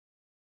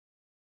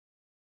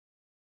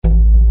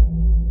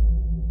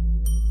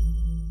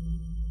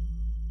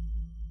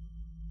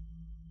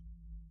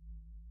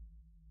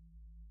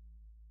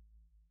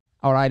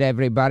All right,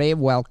 everybody,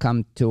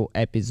 welcome to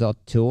episode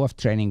 2 of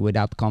Training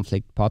Without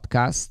Conflict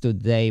podcast.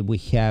 Today we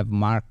have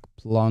Mark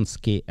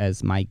Plonsky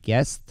as my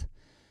guest.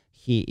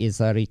 He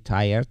is a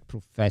retired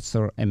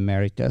professor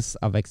emeritus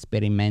of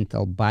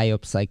experimental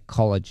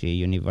biopsychology,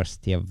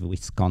 University of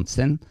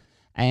Wisconsin.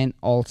 And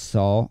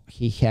also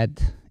he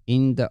had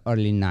in the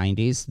early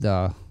 90s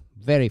the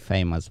very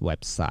famous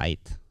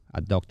website,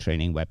 a dog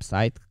training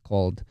website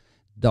called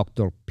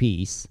Dr.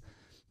 Peace.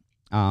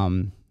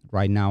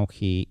 Right now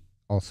he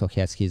also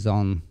has his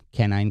own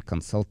canine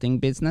consulting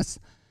business.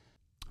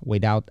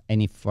 Without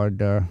any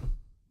further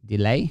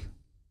delay,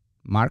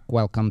 Mark,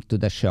 welcome to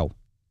the show.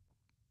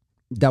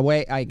 The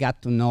way I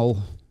got to know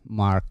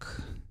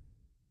Mark,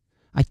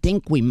 I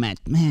think we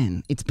met,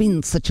 man, it's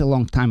been such a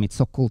long time. It's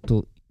so cool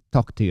to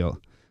talk to you.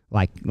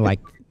 Like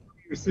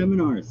your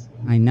seminars.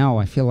 I know,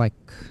 I feel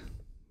like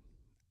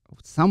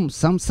some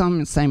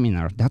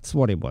seminar, that's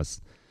what it was.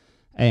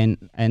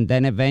 And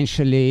then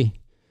eventually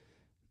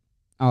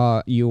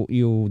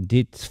you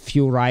did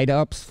few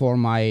write-ups for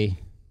my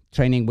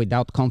Training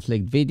Without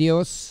Conflict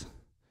videos,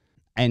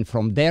 and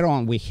from there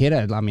on we hit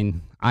it. I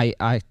mean,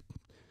 I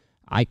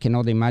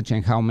cannot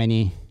imagine how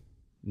many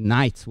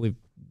nights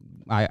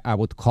I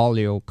would call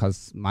you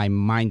because my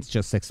mind's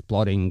just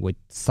exploding with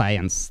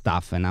science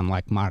stuff, and I'm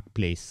like, Mark,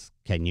 please,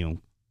 can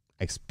you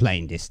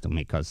explain this to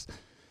me?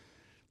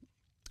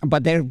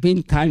 But there have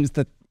been times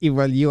that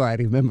even you, I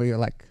remember you're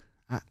like,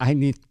 I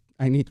need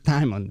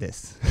time on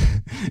this.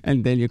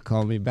 And then you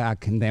call me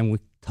back and then we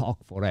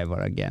talk forever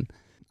again.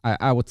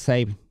 I would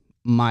say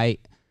my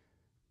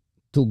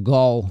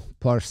to-go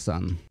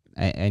person,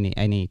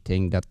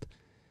 anything that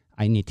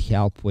I need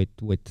help with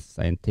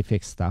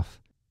scientific stuff.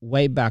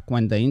 Way back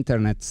when the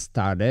internet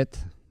started,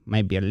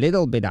 maybe a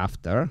little bit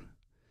after,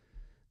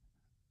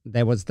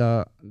 there was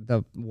the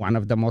one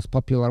of the most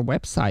popular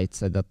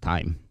websites at the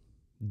time,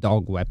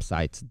 dog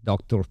websites,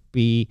 Dr.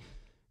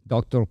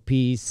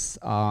 Peace.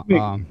 Make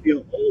me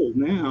feel old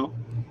now.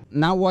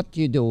 Now what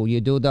you do?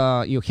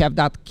 You have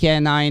that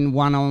canine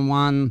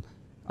one-on-one,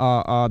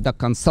 the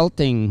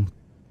consulting.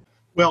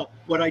 Well,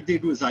 what I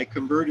did was I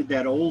converted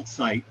that old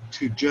site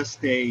to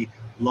just a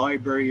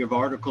library of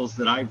articles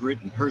that I've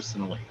written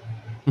personally.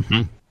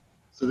 Mm-hmm.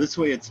 So this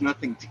way it's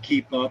nothing to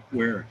keep up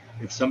where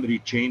if somebody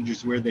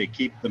changes where they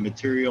keep the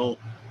material,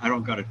 I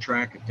don't got to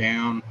track it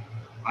down.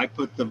 I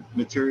put the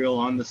material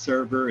on the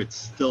server. It's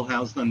still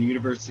housed on the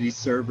university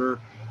server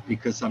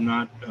because I'm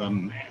not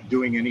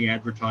doing any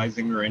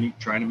advertising or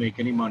trying to make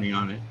any money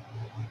on it.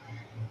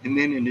 And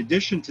then in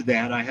addition to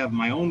that, I have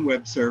my own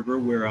web server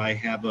where I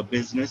have a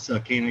business, a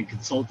canine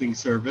consulting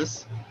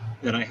service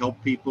that I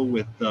help people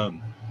with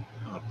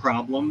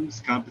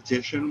problems,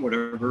 competition,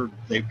 whatever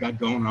they've got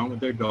going on with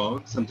their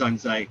dog.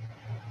 Sometimes I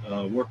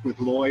work with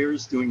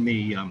lawyers doing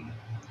the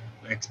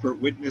expert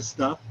witness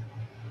stuff.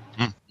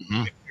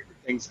 Mm-hmm.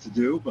 Things to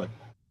do, but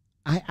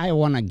I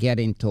want to get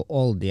into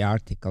all the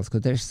articles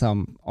because there's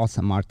some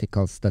awesome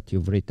articles that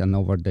you've written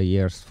over the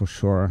years for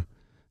sure.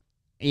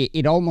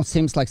 It almost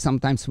seems like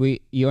sometimes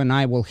you and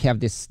I will have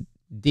these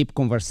deep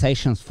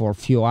conversations for a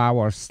few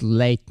hours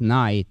late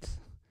night,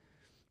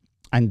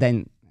 and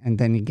then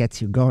it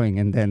gets you going,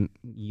 and then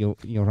you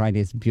write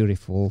these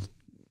beautiful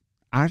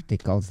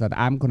articles that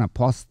I'm gonna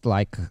post.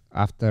 Like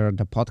after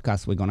the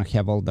podcast, we're gonna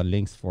have all the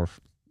links for.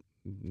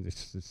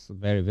 This is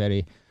very,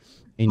 very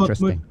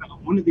interesting.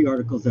 One of the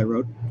articles I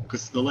wrote,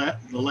 because the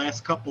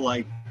last couple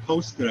I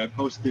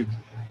posted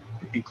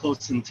in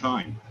close in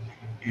time,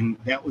 and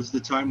that was the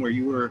time where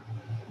you were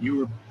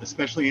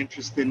especially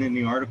interested in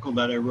the article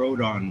that I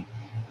wrote on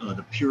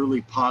the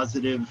purely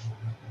positive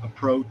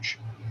approach.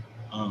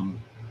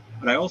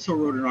 But I also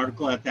wrote an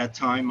article at that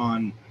time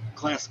on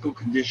classical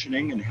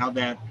conditioning and how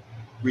that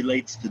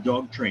relates to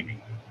dog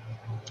training.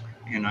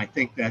 And I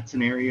think that's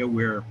an area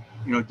where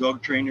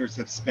dog trainers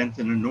have spent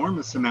an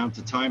enormous amount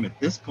of time at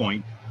this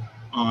point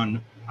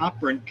on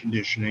operant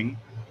conditioning,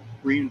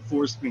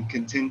 reinforcement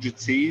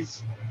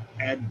contingencies,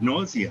 ad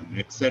nauseum,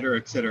 et cetera,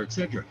 et cetera, et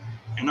cetera.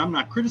 And I'm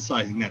not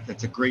criticizing that.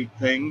 That's a great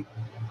thing.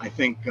 I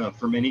think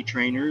for many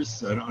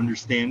trainers, an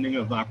understanding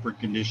of operant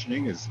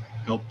conditioning has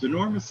helped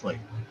enormously.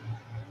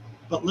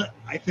 But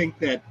I think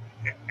that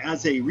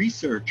as a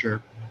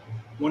researcher,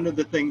 one of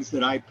the things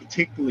that I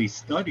particularly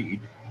studied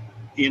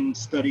in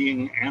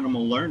studying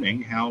animal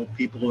learning, how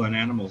people and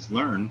animals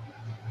learn,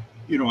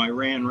 I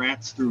ran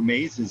rats through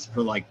mazes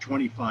for like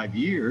 25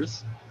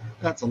 years.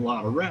 That's a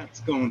lot of rats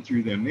going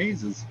through their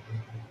mazes.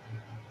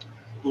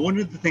 But one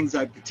of the things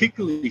I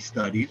particularly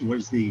studied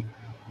was the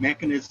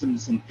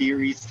mechanisms and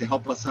theories to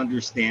help us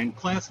understand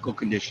classical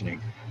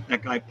conditioning.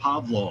 That guy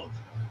Pavlov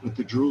with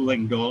the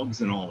drooling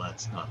dogs and all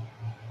that stuff.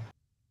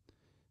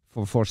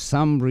 For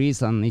some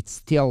reason, it's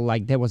still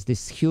like there was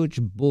this huge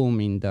boom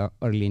in the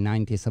early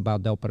 90s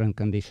about the operant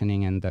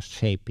conditioning and the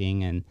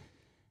shaping,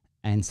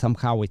 and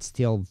somehow it's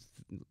still...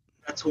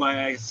 That's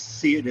why I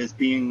see it as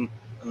being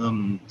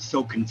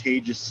so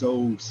contagious,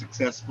 so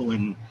successful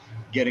in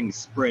getting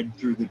spread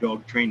through the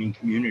dog training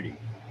community.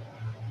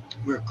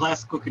 Where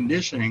classical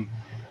conditioning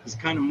is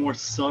kind of more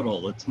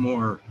subtle. It's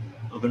more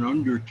of an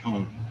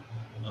undertone.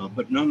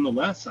 But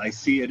nonetheless, I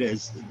see it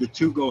as the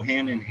two go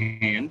hand in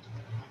hand.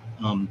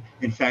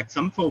 In fact,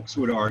 some folks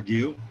would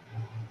argue,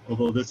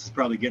 although this is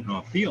probably getting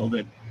off field,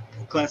 that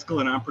classical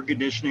and operant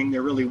conditioning,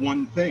 they're really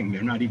one thing.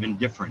 They're not even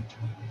different.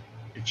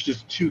 It's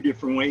just two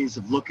different ways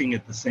of looking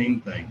at the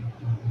same thing.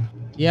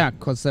 Yeah,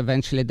 because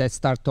eventually they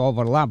start to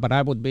overlap, but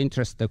I would be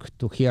interested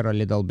to hear a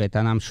little bit,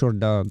 and I'm sure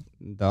the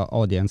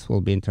audience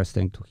will be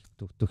interested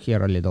to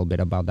hear a little bit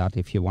about that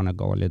if you want to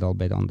go a little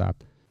bit on that.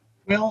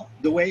 Well,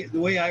 the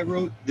way I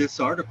wrote this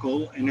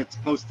article, and it's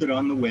posted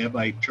on the web,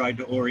 I tried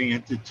to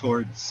orient it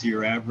towards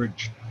your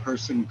average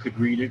person could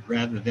read it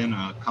rather than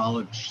a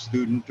college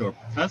student or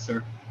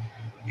professor.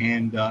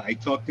 And I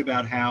talked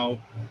about how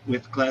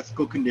with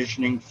classical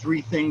conditioning,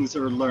 three things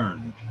are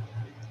learned.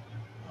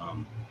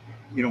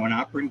 In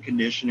operant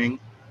conditioning,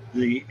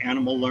 the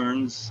animal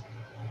learns,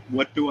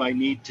 what do I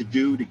need to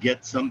do to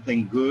get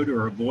something good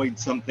or avoid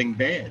something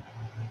bad?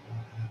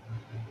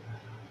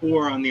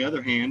 Or on the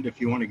other hand, if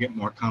you want to get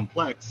more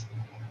complex,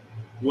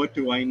 what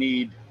do I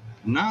need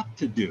not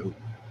to do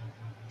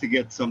to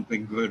get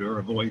something good or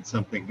avoid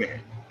something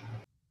bad?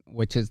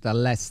 Which is the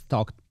less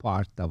talked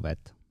part of it.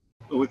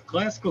 But with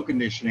classical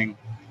conditioning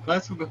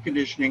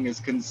is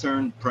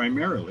concerned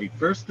primarily,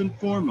 first and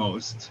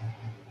foremost,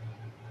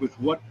 with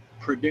what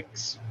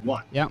predicts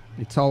what. Yeah,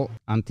 it's all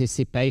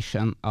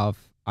anticipation of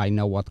I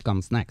know what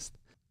comes next.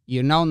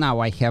 Now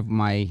I have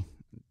my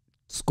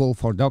school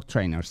for dog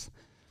trainers.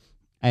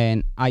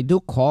 And I do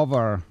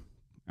cover,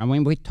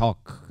 we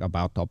talk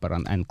about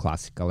operant and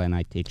classical, and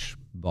I teach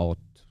both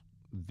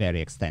very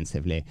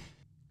extensively.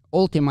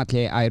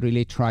 Ultimately, I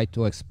really try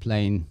to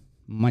explain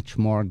much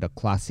more the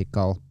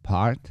classical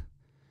part,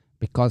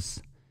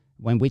 because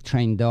when we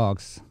train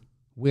dogs,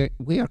 we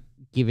are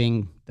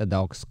giving the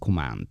dogs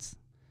commands.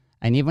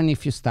 And even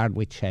if you start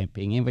with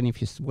shaping, even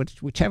if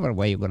whichever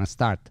way you're going to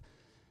start,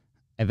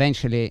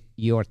 eventually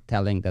you're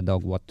telling the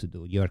dog what to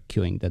do. You're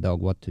cueing the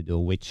dog what to do,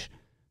 which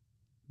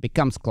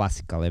becomes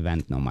classical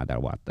event no matter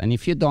what. And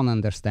if you don't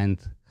understand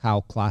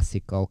how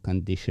classical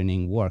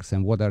conditioning works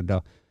and what are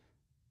the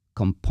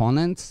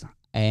components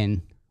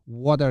and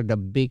what are the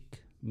big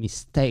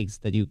mistakes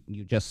that you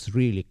just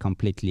really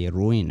completely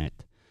ruin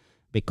it,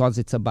 because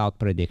it's about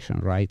prediction,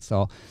 right?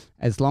 So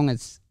as long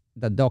as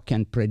the dog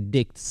can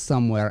predict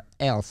somewhere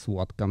else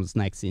what comes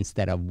next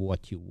instead of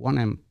what you want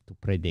him to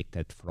predict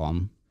it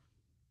from,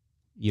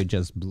 you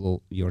just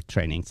blew your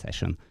training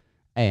session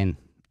and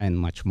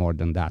much more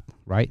than that,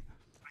 right?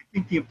 I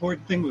think the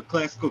important thing with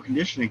classical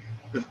conditioning,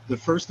 the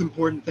first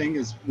important thing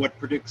is what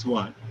predicts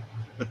what.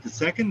 But the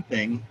second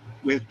thing,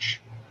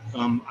 which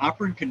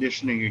operant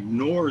conditioning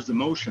ignores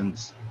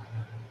emotions.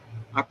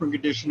 Operant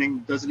conditioning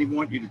doesn't even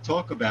want you to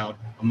talk about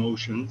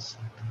emotions.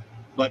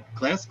 But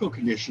classical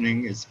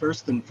conditioning is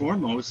first and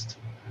foremost,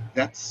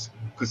 that's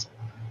because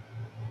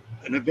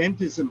an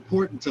event is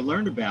important to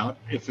learn about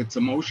if it's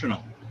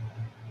emotional.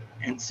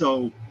 And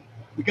so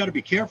we got to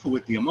be careful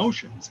with the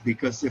emotions,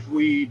 because if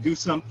we do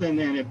something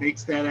and it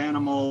makes that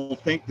animal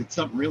think that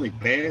something really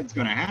bad is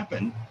going to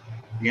happen,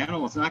 the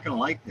animal's not going to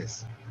like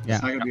this. Yeah,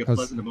 it's not going to be a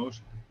pleasant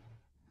emotion.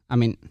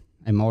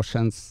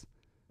 Emotions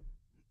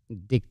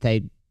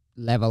dictate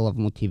level of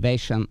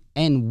motivation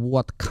and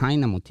what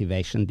kind of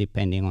motivation,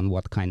 depending on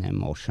what kind of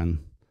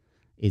emotion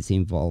is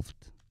involved.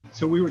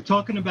 So we were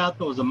talking about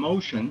those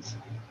emotions,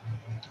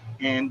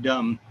 and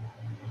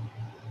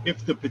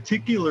if the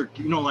particular,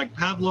 like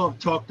Pavlov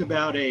talked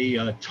about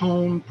a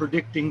tone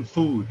predicting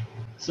food.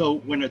 So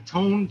when a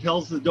tone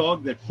tells the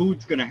dog that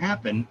food's going to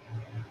happen,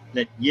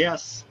 that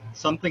yes,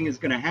 something is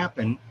going to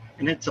happen,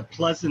 and it's a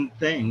pleasant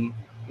thing,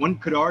 one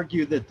could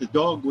argue that the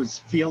dog was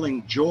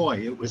feeling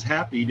joy. It was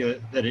happy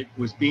that it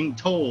was being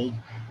told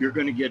you're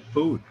going to get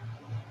food.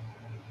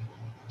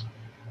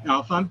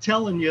 Now, if I'm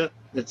telling you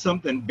that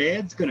something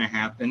bad's going to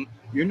happen,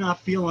 you're not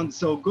feeling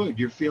so good.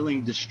 You're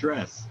feeling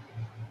distress.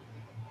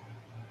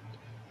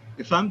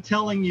 If I'm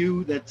telling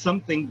you that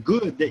something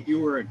good that you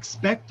were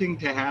expecting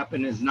to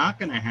happen is not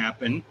going to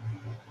happen,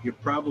 you're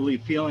probably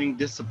feeling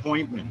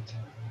disappointment.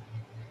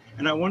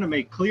 And I want to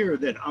make clear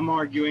that I'm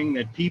arguing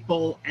that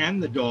people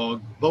and the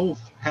dog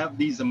both have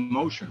these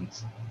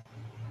emotions.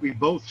 We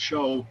both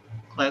show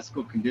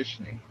classical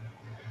conditioning.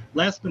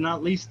 Last but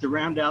not least, to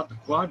round out the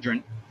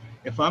quadrant,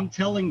 if I'm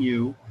telling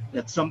you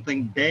that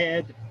something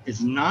bad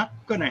is not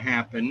going to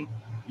happen,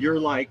 you're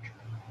like,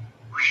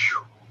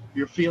 whew,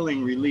 you're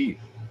feeling relief.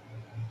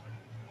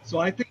 So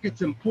I think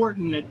it's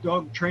important that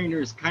dog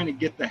trainers kind of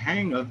get the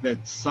hang of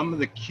that some of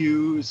the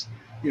cues,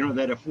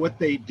 that if what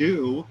they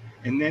do,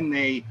 and then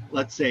they,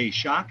 let's say,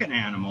 shock an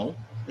animal,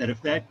 that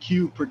if that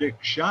cue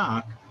predicts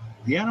shock,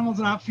 the animal's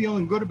not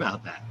feeling good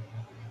about that.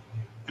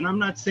 And I'm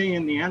not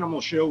saying the animal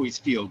should always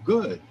feel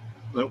good,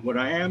 but what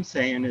I am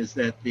saying is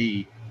that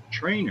the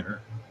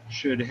trainer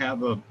should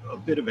have a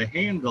bit of a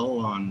handle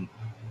on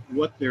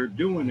what they're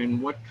doing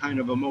and what kind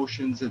of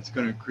emotions it's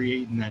going to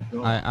create in that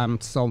dog. I'm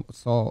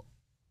so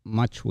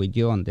much with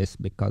you on this,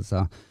 because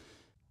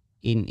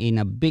in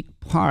a big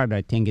part,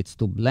 I think it's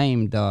to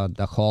blame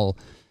the whole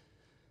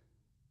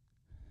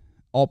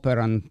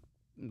operant,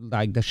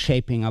 like the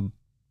shaping of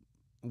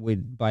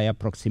by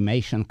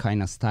approximation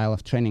kind of style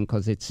of training,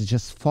 because it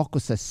just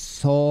focuses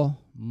so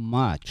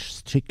much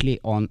strictly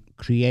on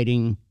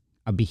creating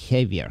a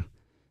behavior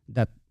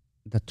that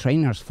the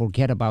trainers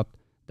forget about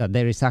that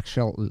there is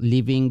actual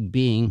living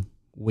being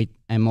with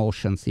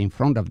emotions in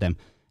front of them,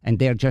 and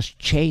they're just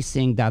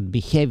chasing that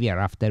behavior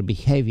after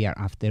behavior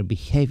after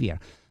behavior,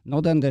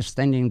 not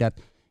understanding that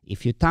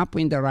if you tap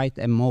in the right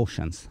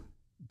emotions,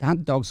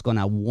 that dog's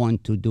gonna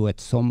want to do it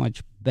so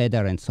much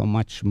better and so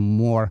much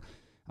more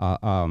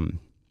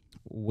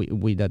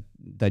with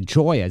the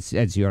joy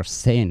as you're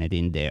saying it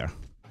in there.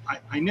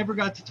 I never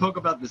got to talk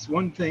about this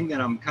one thing that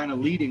I'm kind of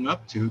leading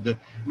up to.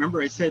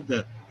 Remember I said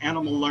the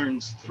animal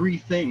learns 3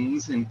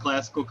 things in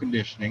classical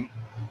conditioning.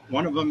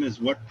 One of them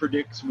is what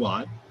predicts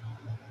what.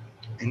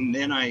 And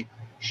then I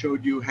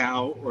showed you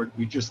how, or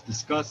we just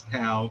discussed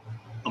how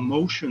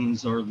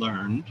emotions are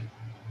learned,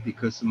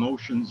 because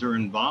emotions are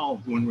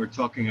involved when we're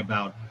talking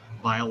about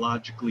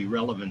biologically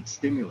relevant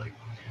stimuli.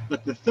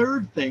 But the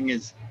third thing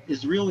is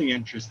really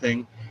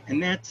interesting,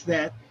 and that's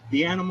that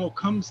the animal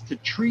comes to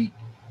treat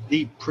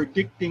the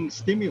predicting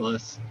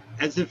stimulus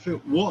as if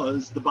it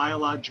was the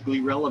biologically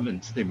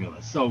relevant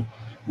stimulus. So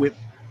with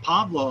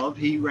Pavlov,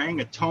 he rang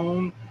a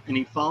tone and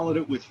he followed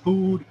it with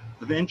food.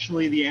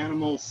 Eventually the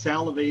animal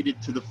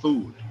salivated to the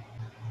food.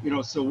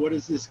 So what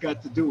has this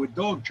got to do with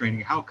dog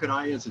training? How could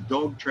I, as a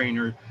dog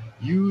trainer,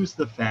 use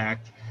the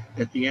fact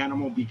that the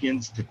animal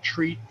begins to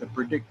treat the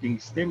predicting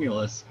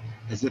stimulus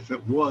as if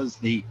it was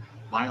the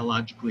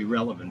biologically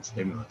relevant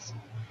stimulus?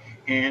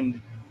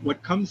 And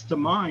what comes to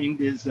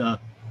mind is a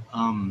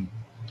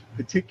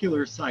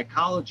particular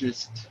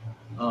psychologist,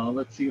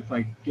 let's see if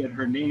I get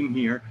her name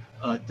here,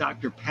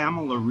 Dr.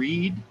 Pamela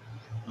Reed.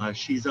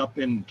 She's up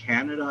in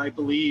Canada, I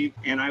believe.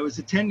 And I was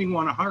attending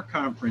one of her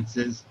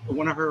conferences,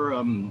 one of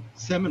her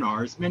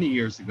seminars many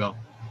years ago.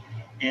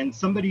 And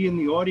somebody in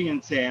the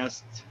audience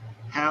asked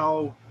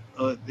how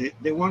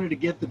they wanted to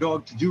get the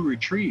dog to do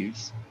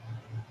retrieves,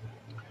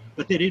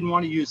 but they didn't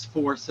want to use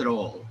force at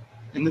all.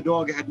 And the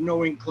dog had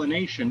no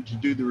inclination to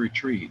do the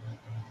retrieve.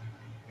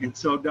 And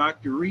so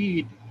Dr.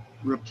 Reed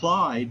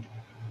replied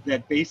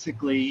that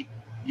basically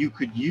you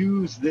could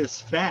use this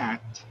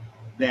fact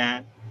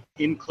that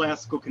in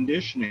classical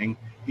conditioning,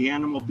 the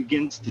animal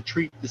begins to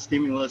treat the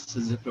stimulus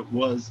as if it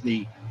was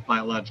the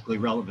biologically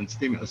relevant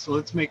stimulus. So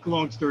let's make a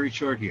long story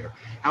short here.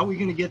 How are we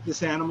going to get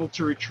this animal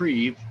to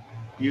retrieve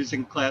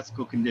using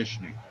classical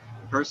conditioning?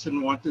 The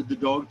person wanted the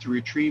dog to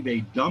retrieve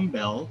a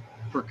dumbbell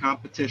for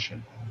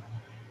competition.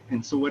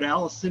 And so what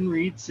Allison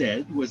Reed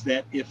said was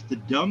that if the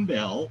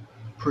dumbbell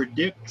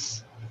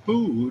predicts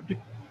food,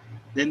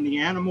 then the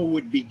animal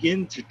would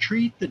begin to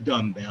treat the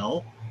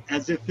dumbbell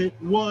as if it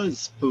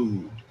was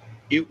food.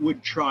 It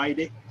would try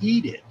to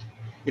eat it.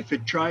 If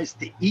it tries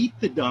to eat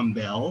the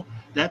dumbbell,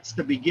 that's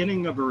the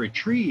beginning of a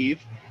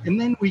retrieve, and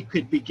then we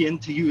could begin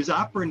to use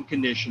operant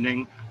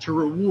conditioning to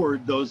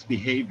reward those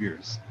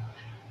behaviors.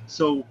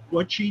 So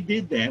what she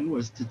did then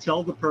was to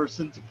tell the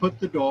person to put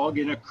the dog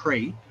in a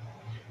crate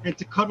and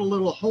to cut a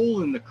little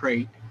hole in the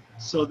crate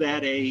so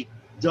that a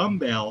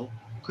dumbbell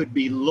could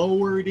be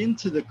lowered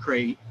into the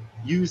crate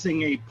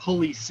using a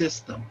pulley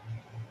system.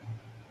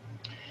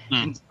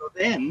 And so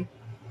then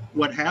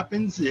what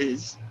happens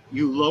is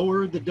you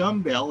lower the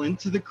dumbbell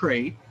into the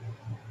crate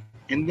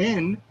and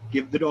then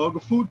give the dog a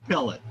food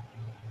pellet.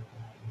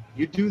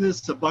 You do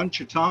this a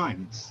bunch of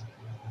times.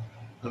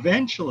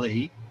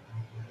 Eventually,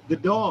 the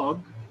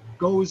dog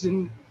goes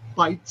and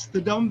bites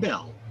the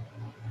dumbbell,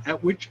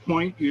 at which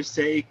point you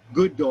say,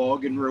 good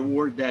dog, and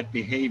reward that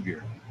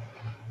behavior.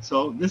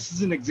 So this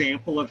is an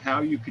example of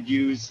how you could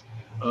use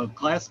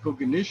classical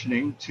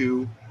conditioning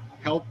to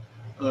help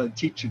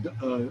teach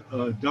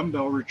a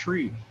dumbbell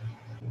retrieve.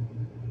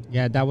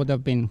 Yeah, that would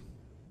have been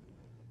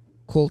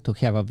cool to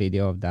have a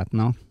video of that,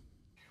 no?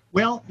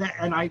 Well,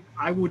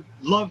 I would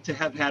love to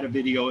have had a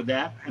video of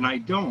that, and I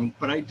don't,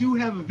 but I do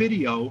have a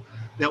video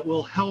that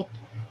will help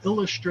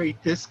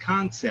illustrate this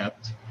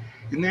concept,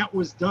 and that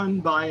was done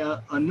by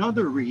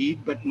another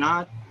Reed, but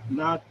not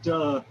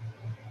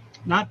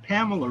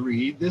Pamela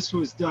Reed. This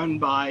was done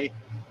by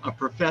a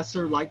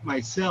professor like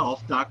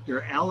myself,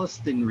 Dr.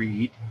 Alliston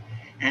Reed,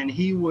 and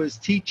he was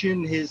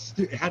teaching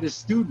had his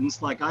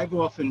students, like I've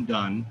often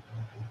done,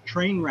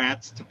 train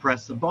rats to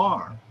press a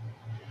bar.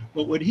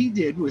 But what he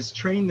did was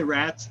train the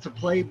rats to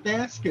play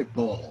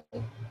basketball.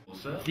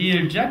 The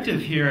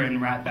objective here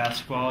in rat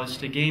basketball is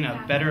to gain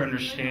a better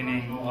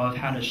understanding of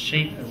how to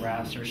shape the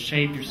rats or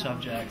shape your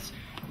subjects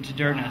into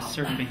doing a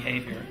certain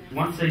behavior.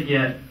 Once they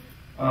get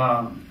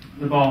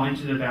the ball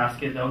into the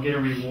basket, they'll get a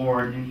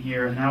reward in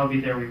here, and that'll be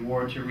their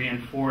reward to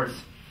reinforce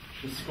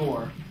the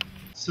score.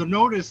 So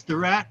notice the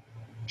rat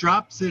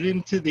drops it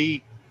into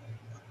the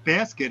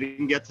basket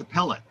and gets a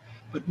pellet.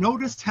 But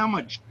notice how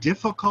much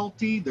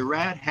difficulty the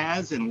rat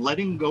has in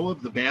letting go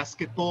of the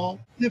basketball.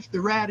 If the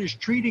rat is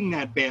treating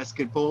that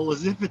basketball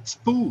as if it's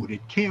food,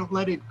 it can't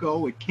let it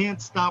go, it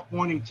can't stop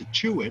wanting to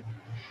chew it,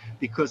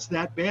 because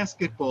that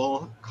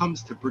basketball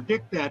comes to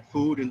predict that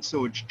food, and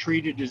so it's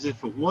treated as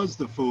if it was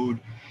the food.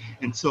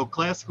 And so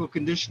classical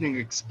conditioning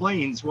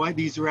explains why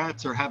these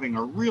rats are having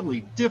a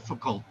really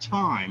difficult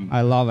time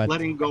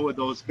letting go of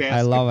those basketballs.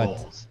 I love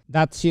it.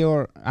 That's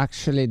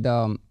actually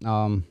the,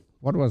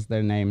 what was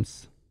their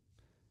names?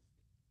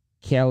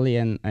 Kelly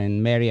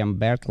and Miriam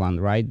Bertland,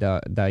 right?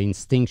 The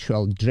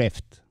instinctual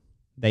drift.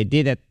 They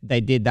did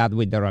that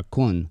with the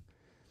raccoon.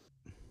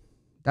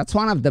 That's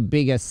one of the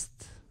biggest,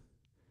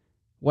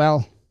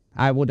 well,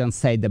 I wouldn't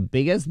say the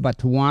biggest,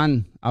 but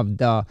one of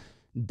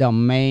the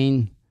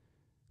main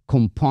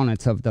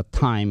components of the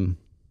time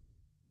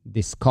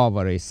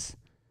discoveries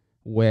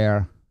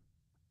where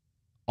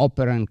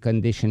operant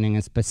conditioning,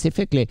 and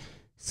specifically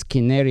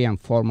Skinnerian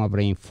form of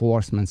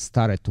reinforcement,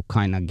 started to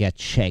kind of get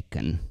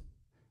shaken.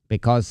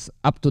 Because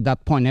up to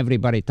that point,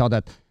 everybody thought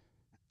that,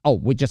 oh,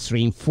 we just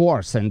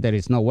reinforce and there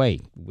is no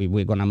way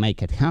we're going to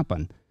make it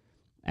happen.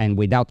 And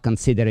without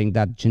considering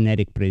that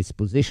genetic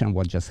predisposition,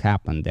 what just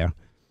happened there.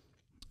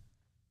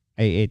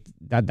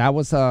 That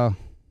was a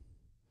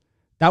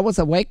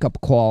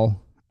wake-up call.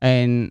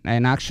 And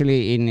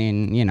actually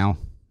in you know,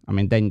 I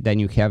mean, then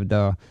you have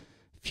the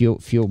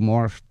few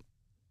more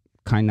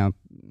kind of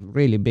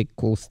really big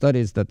cool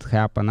studies that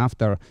happen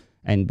after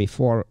and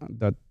before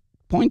that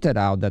pointed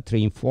out that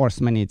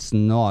reinforcement, it's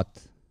not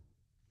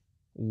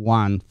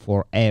one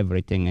for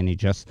everything, and it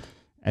just,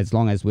 as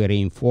long as we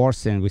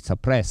reinforce and we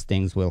suppress,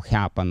 things will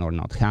happen or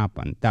not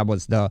happen. That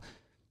was the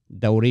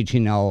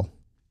original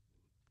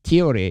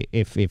theory,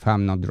 if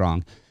I'm not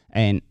wrong.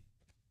 And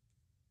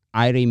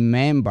I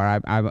remember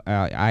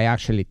I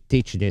actually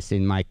teach this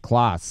in my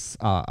class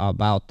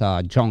about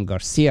John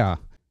Garcia.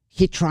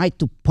 He tried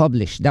to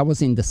publish, that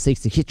was in the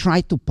 60s, he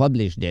tried to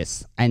publish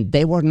this, and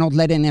they were not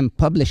letting him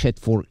publish it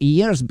for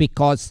years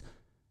because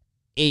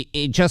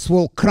it just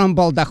will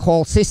crumble the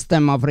whole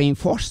system of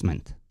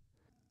reinforcement.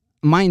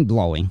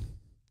 Mind-blowing.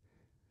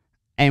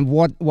 And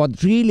what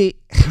really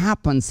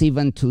happens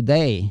even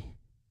today,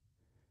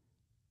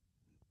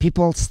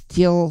 people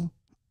still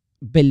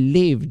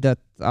believe that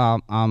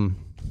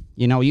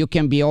you know, you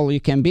can be all you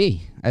can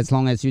be as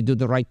long as you do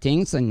the right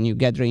things and you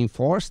get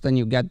reinforced and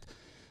you get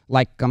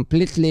like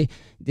completely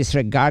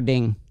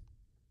disregarding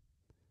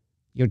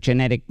your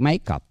genetic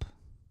makeup.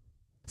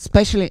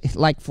 Especially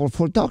like for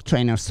dog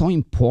trainers, so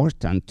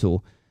important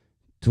to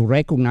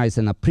recognize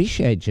and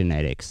appreciate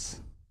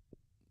genetics.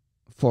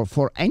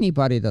 For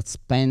anybody that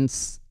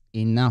spends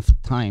enough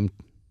time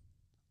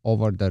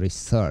over the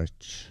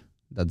research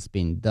that's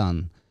been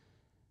done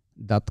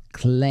that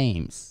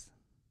claims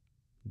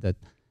that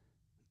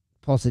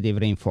positive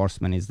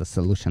reinforcement is the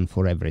solution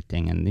for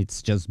everything and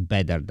it's just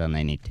better than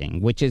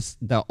anything, which is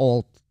the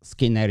old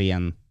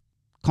Skinnerian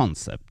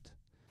concept.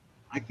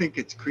 I think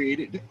it's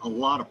created a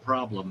lot of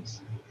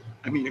problems.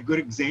 I mean, a good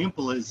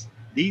example is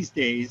these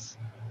days,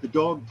 the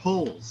dog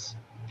pulls.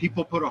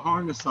 People put a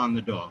harness on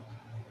the dog.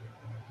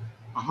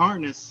 A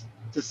harness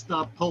to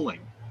stop pulling.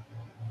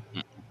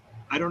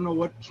 I don't know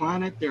what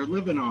planet they're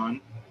living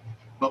on,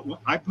 but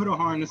I put a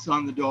harness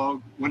on the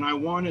dog when I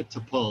want it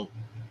to pull.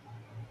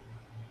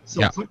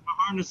 So putting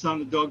a harness on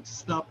the dog to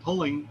stop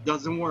pulling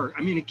doesn't work.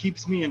 I mean, it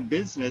keeps me in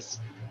business.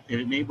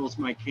 It enables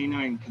my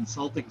canine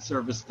consulting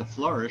service to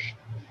flourish,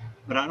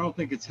 but I don't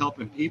think it's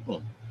helping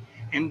people.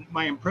 And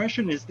my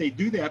impression is they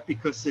do that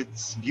because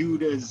it's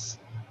viewed as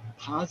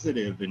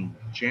positive and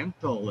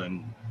gentle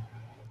and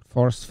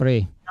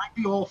force-free. I'd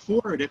be all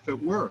for it if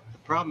it worked. The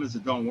problem is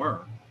it don't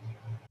work.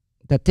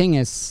 The thing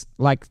is,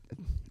 like,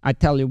 I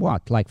tell you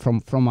what, like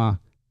from a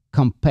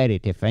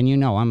competitive, and you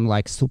know, I'm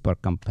like super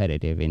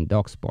competitive in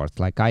dog sports.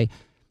 Like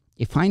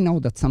if I know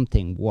that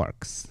something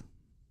works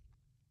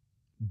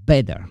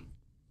better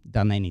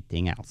than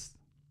anything else,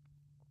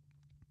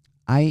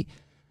 I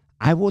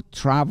would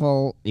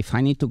travel. If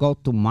I need to go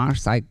to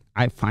Mars, I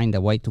find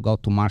a way to go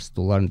to Mars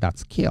to learn that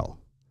skill.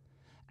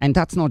 And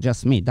that's not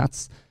just me.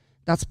 That's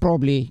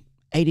probably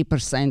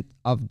 80%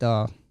 of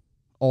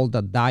all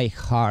the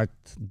die-hard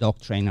dog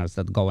trainers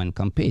that go and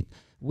compete.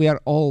 We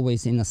are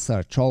always in a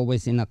search,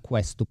 always in a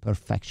quest to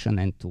perfection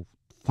and to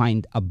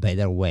find a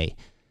better way.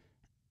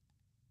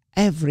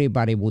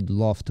 Everybody would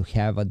love to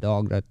have a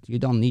dog that you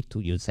don't need to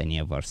use any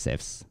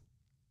aversives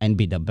and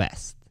be the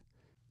best.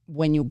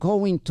 When you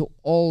go into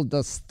all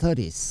the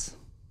studies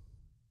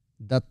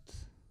that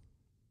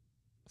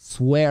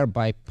swear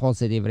by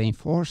positive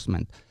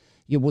reinforcement,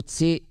 you would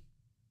see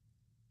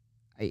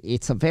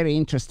it's a very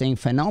interesting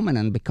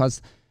phenomenon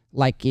because,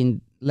 like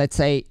in, let's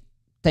say,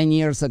 10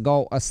 years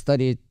ago,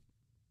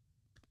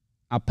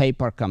 a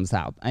paper comes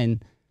out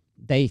and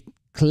they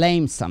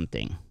claim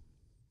something,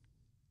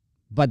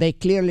 but they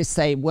clearly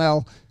say,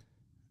 well,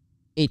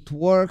 it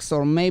works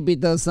or maybe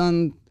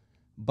doesn't,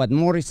 but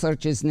more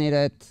research is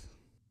needed.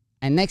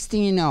 And next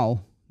thing you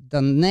know,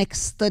 the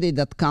next study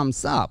that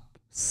comes up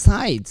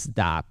cites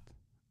that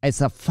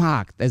as a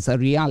fact, as a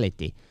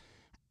reality.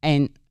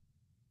 And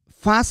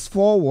fast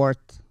forward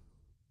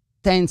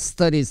 10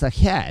 studies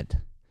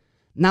ahead,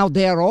 now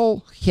they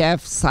all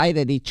have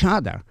cited each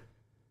other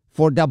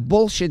for the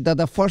bullshit that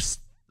the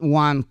first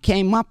one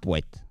came up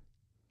with.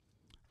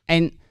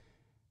 And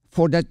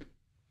for the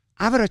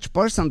average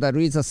person that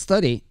reads a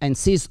study and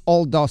sees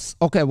all those,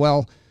 okay,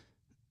 well,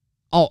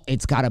 oh,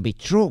 it's got to be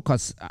true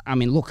because, I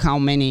mean, look how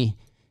many,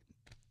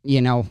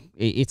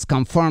 it's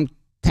confirmed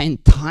 10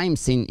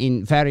 times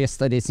in various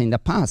studies in the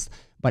past.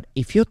 But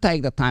if you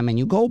take the time and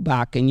you go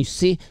back and you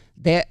see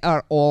there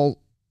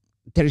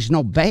is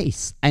no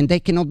base and they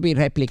cannot be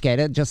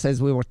replicated, just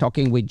as we were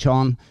talking with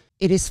John.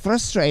 It is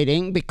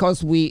frustrating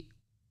because we,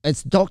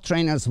 as dog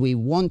trainers, we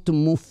want to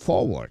move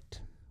forward.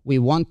 We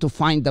want to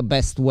find the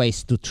best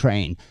ways to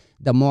train,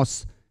 the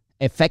most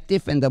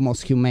effective and the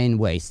most humane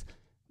ways.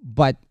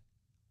 But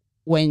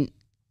when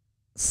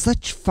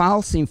such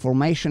false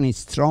information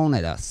is thrown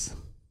at us,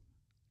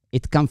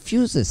 it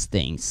confuses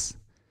things.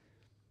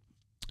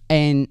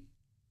 And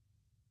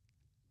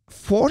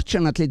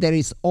fortunately, there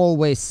is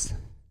always,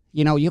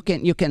 you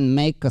can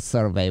make a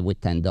survey with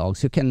 10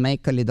 dogs. You can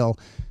make a little,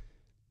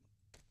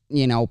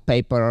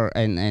 paper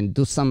and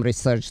do some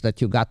research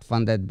that you got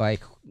funded by,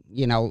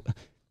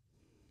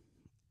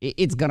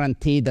 it's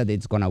guaranteed that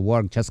it's going to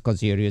work just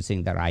because you're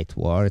using the right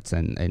words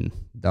and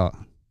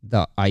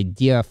the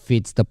idea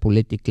fits the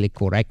politically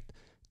correct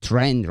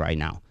trend right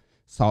now.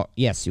 So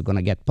yes, you're going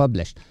to get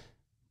published.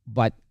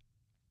 But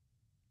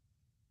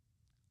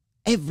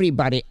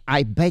everybody,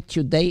 I bet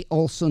you they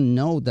also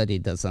know that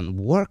it doesn't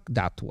work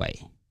that way.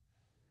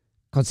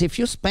 Because if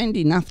you spend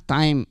enough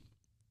time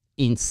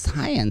in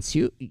science,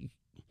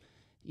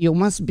 you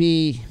must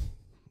be,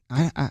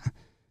 I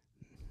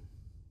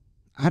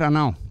don't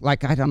know.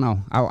 I don't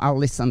know. I'll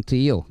listen to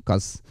you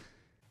because.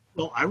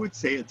 Well, I would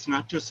say it's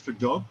not just for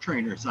dog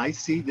trainers. I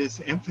see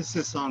this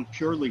emphasis on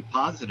purely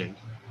positive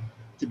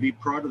to be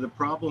part of the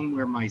problem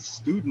where my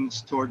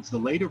students towards the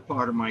later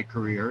part of my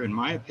career, in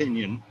my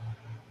opinion,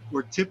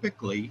 were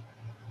typically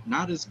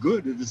not as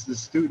good as the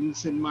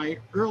students in my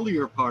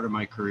earlier part of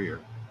my career.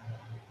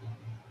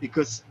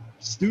 Because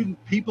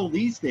people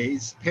these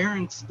days,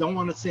 parents don't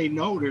want to say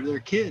no to their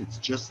kids,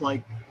 just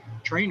like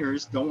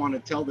trainers don't want to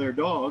tell their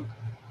dog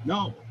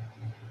no.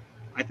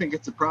 I think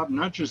it's a problem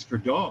not just for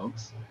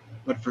dogs,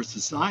 but for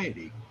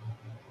society.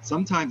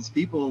 Sometimes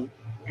people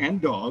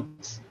and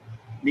dogs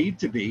need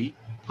to be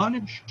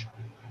punished.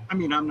 I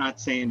mean, I'm not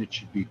saying it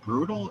should be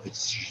brutal. It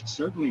should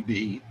certainly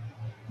be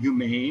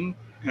humane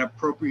and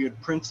appropriate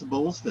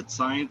principles that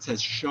science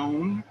has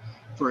shown.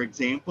 For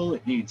example,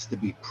 it needs to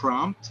be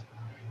prompt.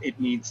 It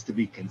needs to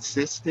be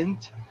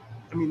consistent.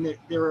 I mean,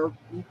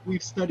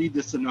 we've studied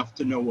this enough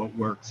to know what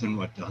works and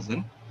what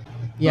doesn't.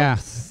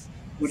 Yes.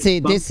 See,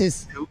 this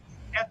is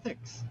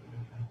ethics.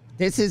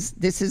 This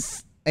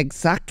is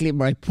exactly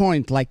my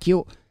point.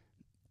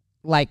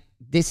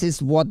 This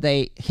is what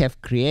they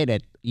have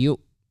created.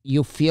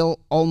 You feel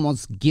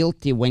almost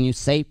guilty when you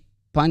say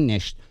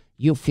punished.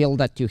 You feel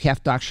that you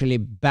have to actually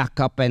back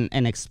up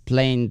and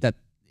explain that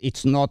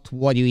it's not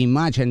what you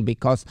imagine,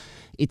 because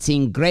it's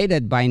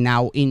ingrained by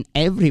now in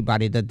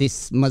everybody that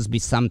this must be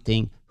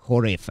something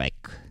horrific.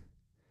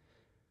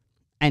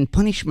 And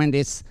punishment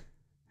it's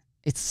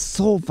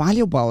so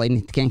valuable, and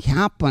it can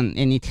happen,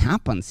 and it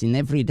happens in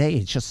every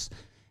day.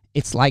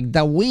 It's like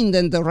the wind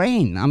and the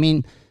rain. I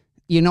mean,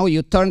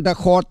 you turn the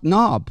hot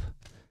knob.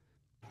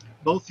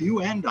 Both you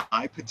and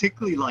I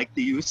particularly like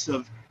the use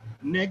of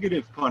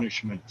negative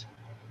punishment,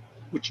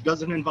 which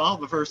doesn't involve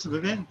aversive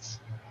events.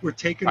 We're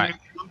taking right.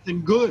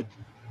 Something good,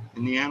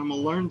 and the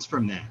animal learns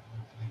from that.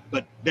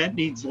 But that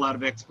needs a lot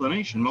of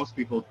explanation. Most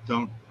people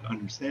don't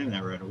understand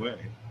that right away.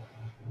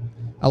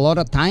 A lot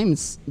of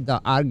times, the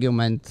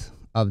argument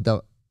of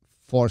the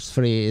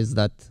force-free is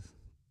that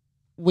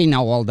we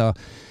know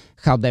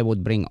how they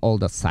would bring all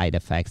the side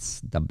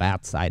effects, the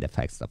bad side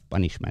effects of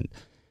punishment.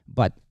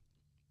 But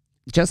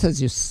just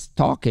as you're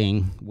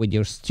talking with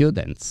your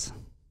students,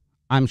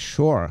 I'm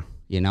sure,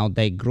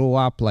 they grew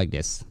up like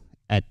this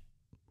at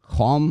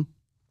home,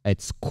 at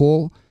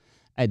school,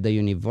 at the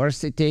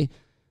university.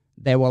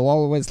 They were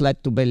always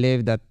led to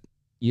believe that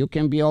you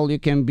can be all you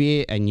can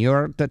be, and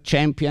you're the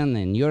champion,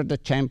 and you're the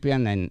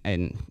champion,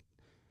 and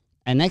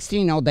next thing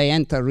you know, they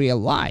enter real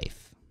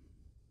life.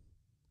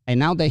 And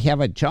now they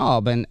have a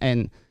job,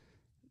 and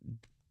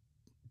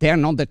they're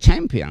not the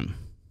champion.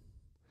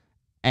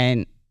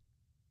 And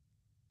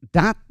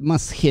that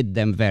must hit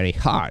them very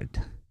hard.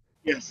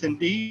 Yes,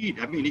 indeed.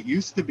 I mean, it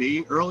used to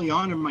be early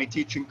on in my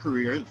teaching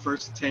career, the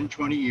first 10,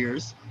 20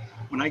 years,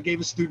 when I gave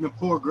a student a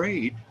poor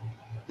grade,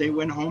 they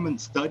went home and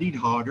studied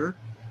harder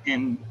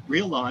and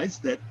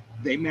realized that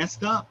they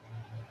messed up.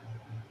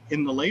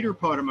 In the later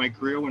part of my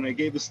career, when I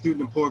gave a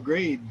student a poor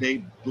grade, they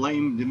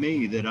blamed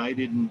me that I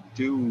didn't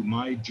do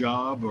my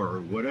job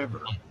or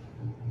whatever.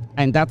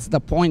 And that's the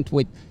point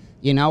with,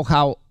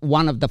 how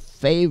one of the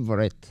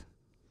favorite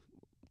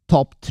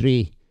top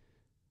 3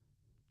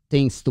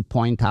 things to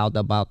point out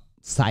about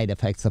side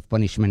effects of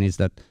punishment is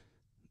that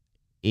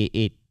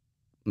it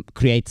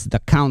creates the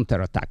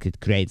counterattack, it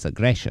creates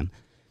aggression.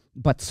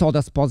 But so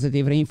does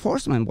positive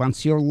reinforcement.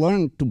 Once you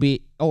learn to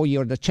be,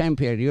 you're the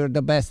champion, you're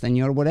the best, and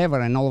you're whatever,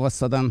 and all of a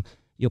sudden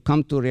you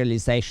come to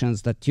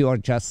realizations that you are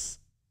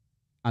just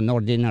an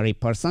ordinary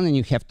person, and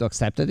you have to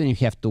accept it, and you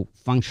have to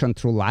function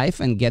through life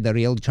and get a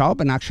real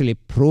job and actually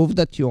prove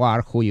that you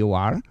are who you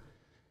are.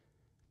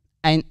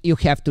 And you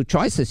have two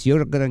choices.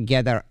 You're going to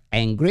get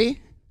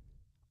angry,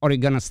 or you're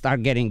going to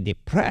start getting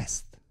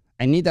depressed.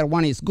 And neither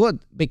one is good,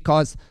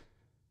 because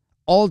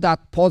all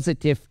that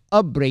positive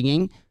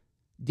upbringing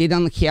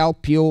didn't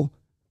help you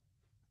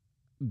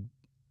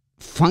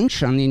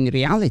function in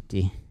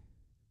reality.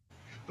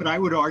 But I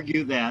would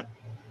argue that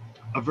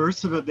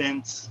aversive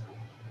events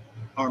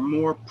are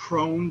more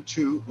prone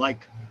to,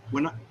 like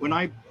when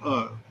I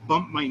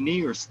bump my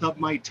knee or stub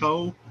my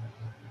toe,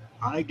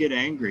 I get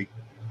angry.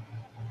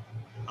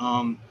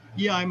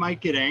 Yeah, I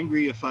might get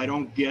angry if I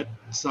don't get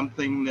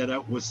something that I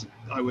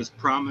was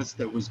promised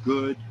that was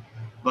good,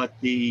 but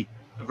the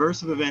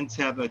aversive events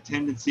have a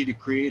tendency to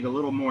create a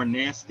little more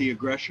nasty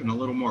aggression a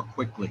little more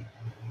quickly.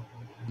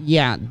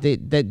 Yeah,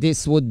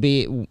 this would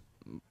be,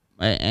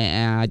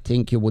 I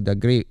think you would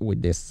agree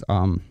with this,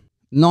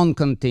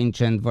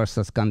 non-contingent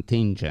versus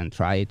contingent,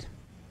 right?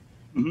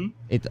 Mm-hmm.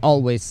 It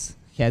always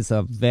has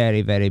a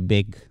very, very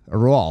big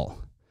role.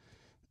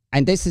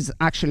 And this is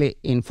actually,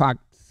 in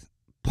fact,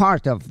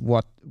 part of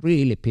what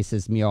really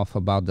pisses me off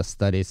about the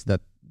studies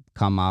that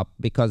come up,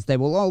 because they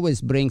will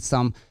always bring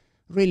some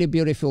really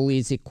beautiful,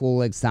 easy,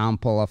 cool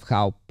example of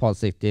how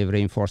positive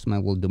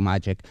reinforcement will do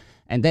magic,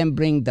 and then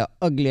bring the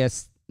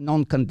ugliest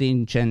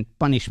non-contingent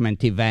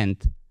punishment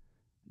event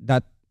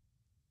that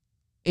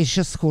is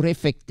just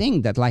horrific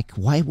thing that, like,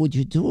 why would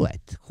you do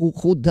it?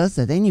 Who does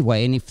it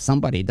anyway? And if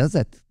somebody does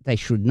it, they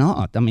should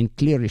not. I mean,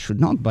 clearly should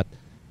not, but...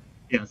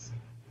 Yes.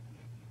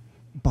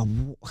 But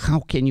how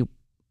can you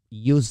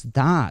use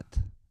that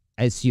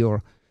as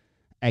your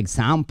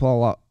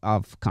example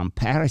of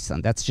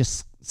comparison? That's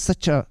just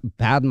such a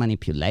bad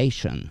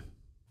manipulation.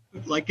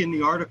 Like in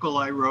the article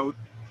I wrote,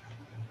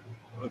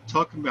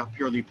 talking about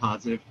purely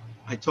positive,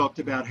 I talked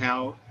about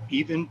how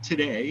even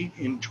today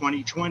in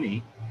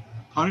 2020,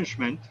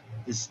 punishment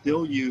is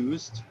still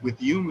used with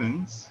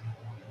humans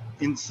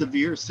in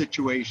severe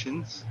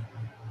situations,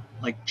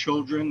 like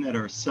children that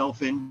are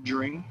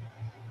self-injuring,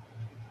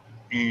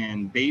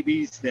 and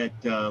babies that,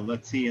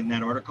 let's see, in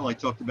that article I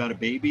talked about a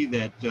baby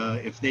that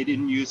if they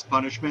didn't use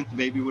punishment, the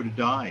baby would have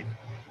died.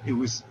 It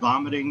was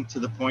vomiting to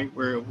the point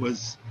where it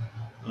was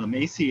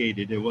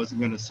emaciated. It wasn't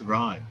going to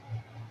survive.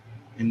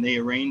 And they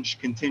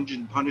arranged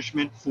contingent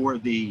punishment for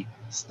the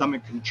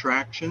stomach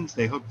contractions.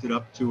 They hooked it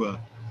up to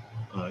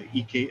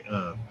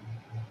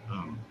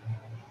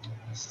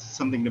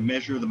something to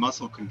measure the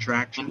muscle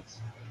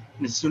contractions.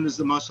 And as soon as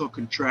the muscle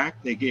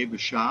contract, they gave a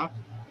shock.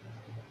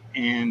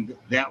 And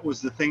that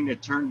was the thing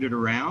that turned it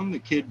around. The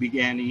kid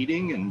began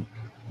eating, and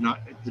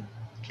the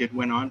kid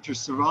went on to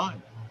survive.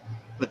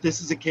 But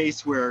this is a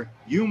case where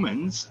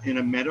humans in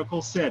a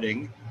medical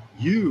setting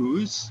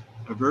use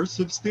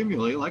aversive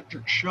stimuli,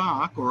 electric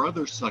shock, or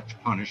other such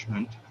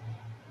punishment,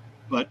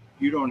 but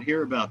you don't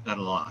hear about that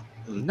a lot.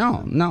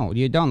 No,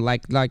 you don't.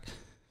 Like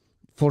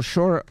for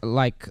sure,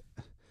 like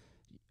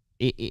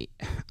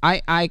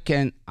I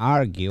can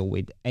argue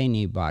with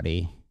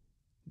anybody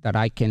that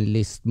I can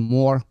list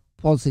more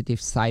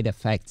positive side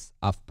effects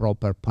of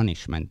proper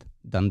punishment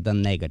than the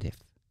negative.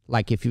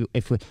 Like if we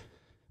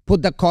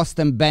put the cost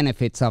and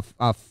benefits of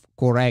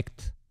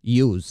correct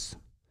use,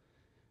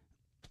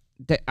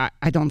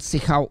 I don't see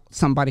how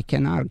somebody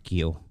can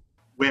argue.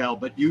 Well,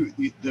 but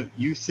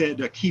you said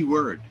a key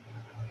word,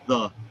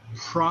 the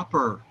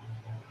proper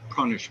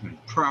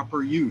punishment,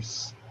 proper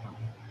use.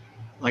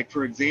 Like,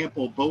 for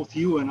example, both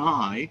you and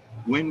I,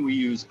 when we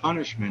use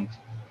punishment,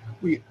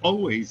 we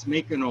always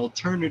make an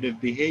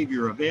alternative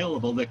behavior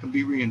available that can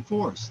be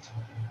reinforced.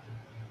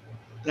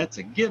 That's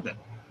a given.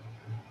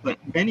 But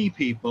many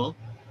people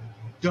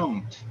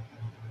don't.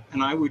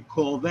 And I would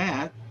call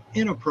that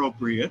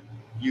inappropriate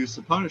use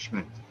of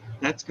punishment.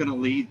 That's going to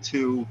lead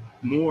to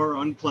more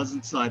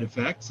unpleasant side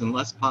effects and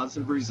less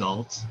positive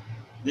results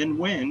than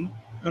when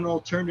an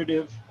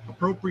alternative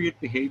appropriate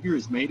behavior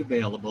is made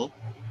available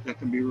that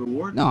can be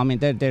rewarded. No, I mean,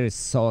 there is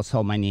so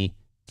many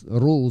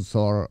rules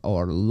or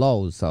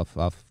laws of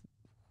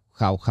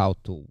how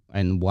to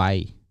and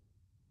why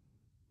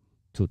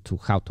to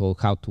how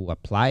to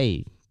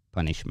apply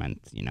punishment,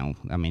 you know.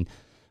 I mean,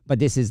 but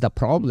this is the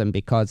problem,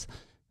 because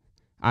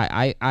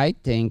I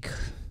think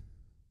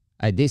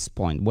at this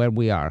point where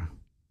we are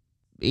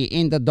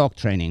in the dog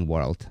training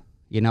world,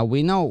 you know,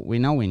 we know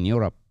in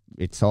Europe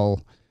it's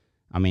all,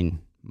 I mean,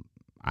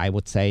 I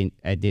would say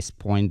at this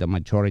point the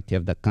majority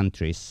of the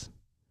countries,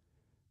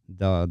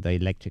 the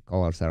electric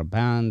collars are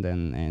banned,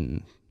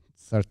 and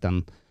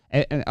certain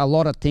a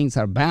lot of things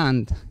are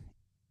banned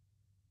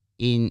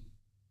in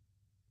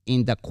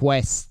the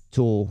quest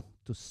to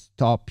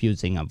stop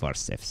using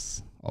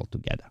aversives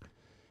altogether.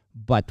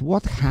 But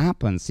what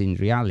happens in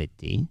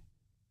reality,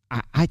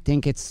 I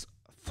think it's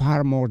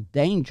far more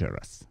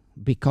dangerous,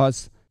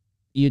 because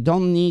you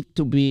don't need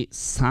to be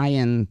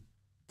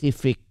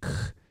scientific,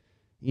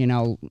 you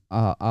know,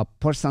 a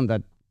person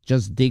that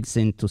just digs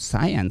into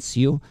science.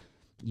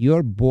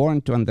 You're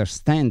born to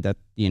understand that,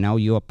 you know,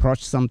 you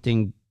approach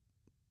something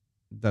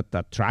that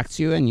attracts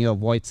you and you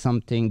avoid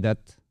something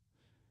that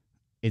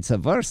it's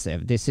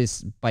aversive. This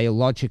is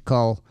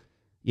biological,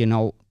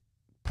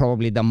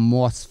 probably the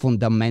most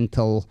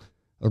fundamental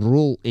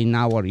rule in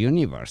our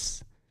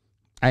universe.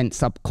 And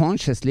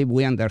subconsciously,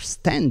 we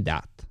understand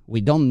that.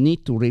 We don't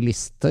need to really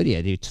study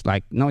it. It's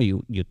like, no,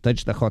 you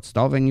touch the hot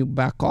stove and you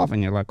back off,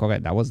 and you're like, okay,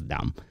 that was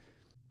dumb.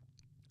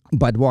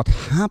 But what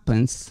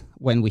happens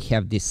when we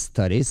have these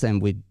studies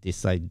and with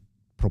this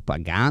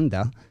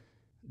propaganda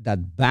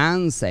that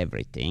bans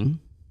everything?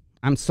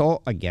 I'm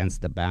so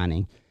against the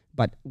banning.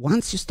 But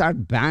once you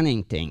start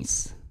banning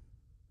things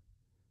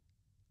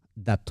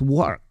that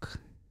work,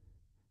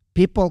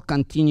 people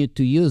continue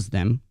to use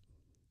them,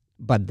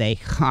 but they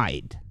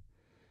hide.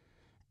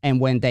 And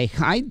when they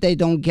hide, they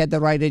don't get the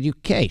right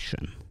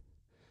education.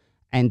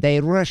 And they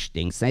rush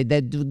things, and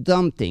they do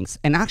dumb things.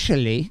 And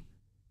actually,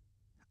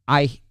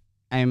 I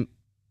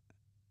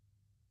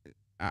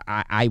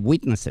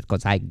witness it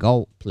because I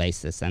go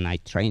places and I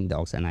train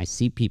dogs and I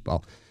see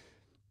people.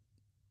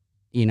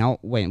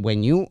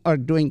 When you are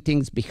doing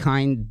things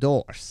behind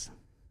doors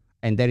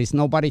and there is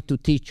nobody to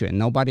teach you and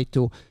nobody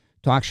to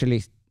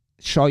actually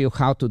show you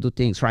how to do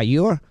things right,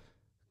 you're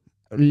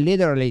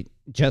literally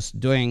just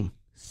doing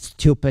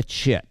stupid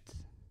shit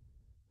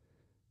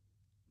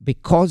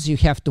because you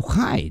have to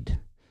hide.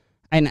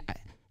 And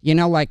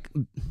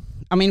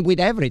with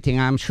everything,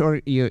 I'm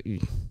sure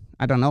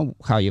I don't know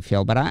how you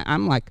feel, but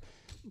I'm like,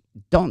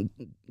 don't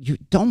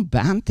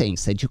ban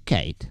things,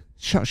 educate.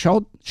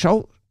 Show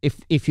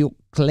if you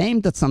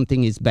claim that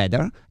something is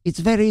better, it's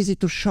very easy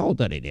to show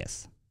that it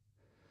is.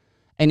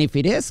 And if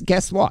it is,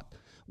 guess what?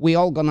 We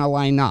all gonna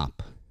line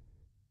up.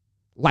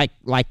 Like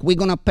we're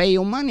gonna pay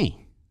you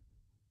money.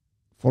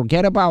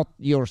 Forget about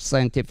your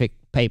scientific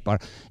paper.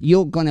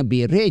 You're gonna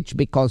be rich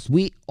because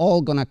we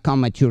all gonna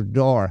come at your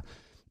door.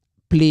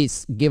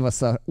 Please give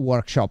us a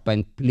workshop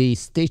and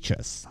please teach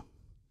us.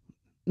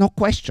 No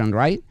question,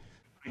 right?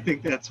 I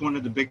think that's one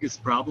of the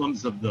biggest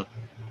problems of the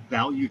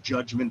value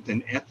judgment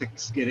and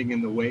ethics getting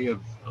in the way of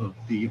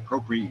the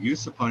appropriate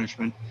use of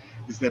punishment,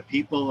 is that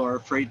people are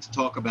afraid to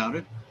talk about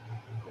it,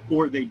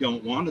 or they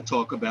don't want to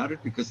talk about it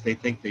because they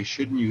think they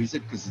shouldn't use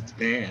it because it's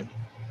bad.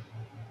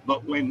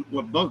 But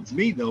what bugs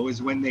me, though,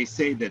 is when they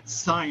say that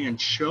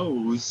science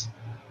shows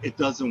it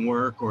doesn't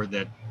work, or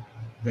that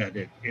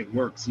it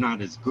works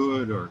not as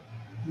good, or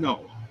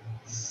no,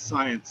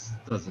 science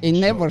doesn't. It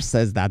never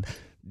says that.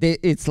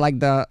 It's like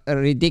the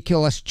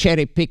ridiculous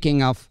cherry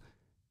picking of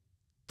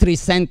 3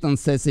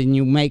 sentences and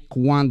you make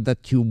one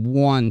that you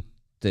want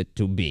it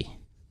to be.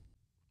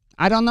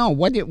 I don't know.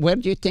 Where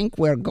do you think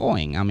we're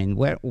going? I mean,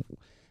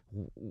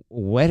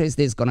 where is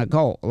this gonna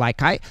go?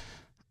 Like I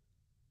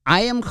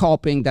am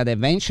hoping that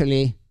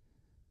eventually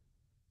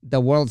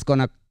the world's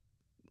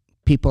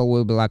people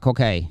will be like,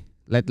 okay,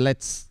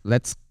 let's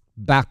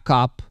back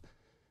up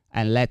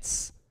and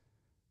let's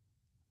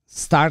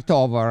start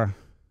over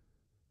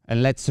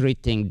and let's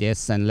rethink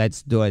this and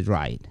let's do it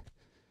right.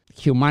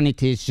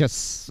 Humanity is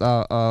just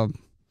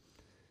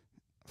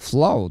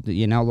flawed,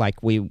 like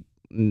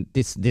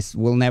this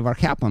will never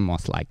happen,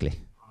 most likely.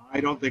 I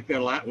don't think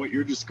that'll happen. What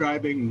you're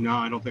describing, no,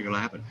 I don't think it'll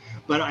happen.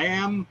 But I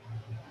am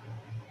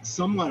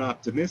somewhat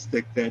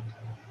optimistic that,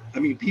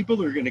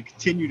 people are going to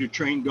continue to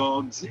train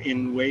dogs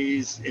in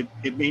ways,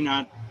 it may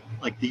not,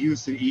 like the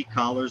use of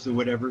e-collars or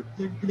whatever,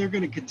 they're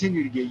going to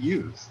continue to get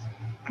used.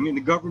 The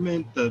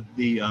government, the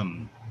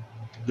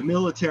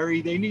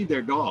military, they need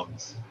their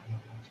dogs.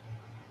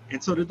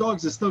 And so the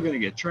dogs are still going to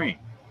get trained.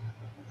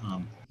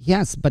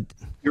 Yes, but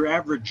your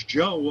average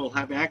Joe will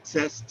have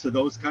access to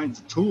those kinds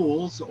of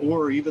tools,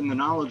 or even the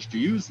knowledge to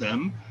use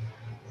them.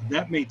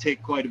 That may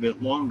take quite a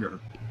bit longer.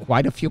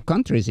 Quite a few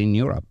countries in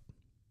Europe,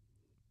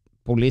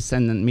 police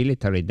and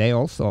military, they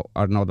also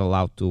are not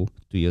allowed to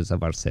use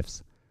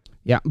aversives.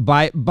 Yeah,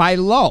 by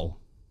law.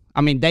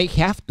 They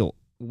have to.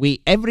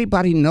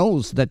 Everybody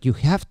knows that you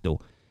have to.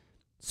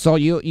 So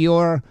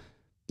you're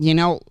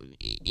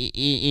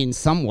in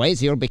some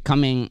ways you're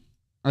becoming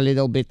a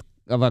little bit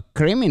of a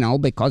criminal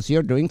because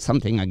you're doing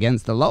something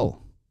against the law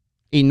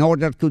in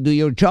order to do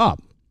your job.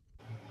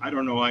 I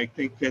don't know. I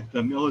think that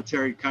the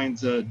military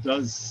kinds of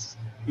does,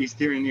 at least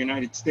here in the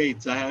United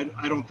States, I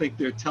don't think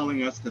they're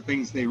telling us the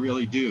things they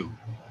really do.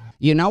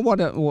 You know what,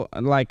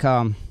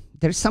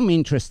 there's some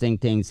interesting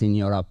things in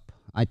Europe,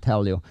 I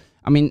tell you.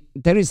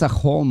 There is a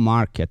whole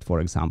market, for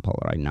example,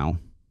 right now,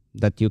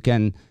 that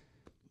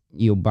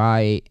you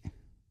buy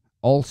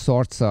all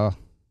sorts of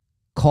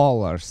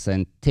collars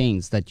and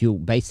things that you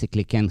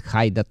basically can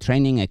hide the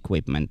training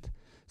equipment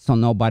so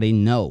nobody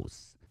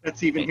knows.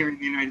 That's even here in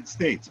the United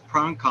States.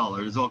 Prong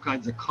collars, all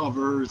kinds of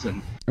covers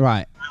and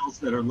right files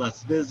that are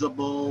less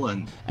visible.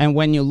 And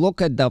when you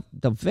look at the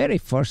very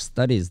first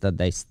studies that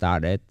they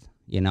started,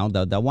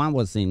 the one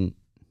was in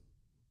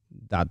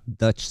that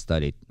Dutch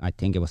study, I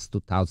think it was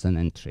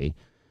 2003.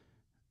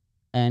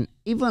 And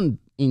even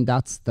in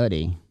that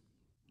study,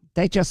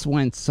 they just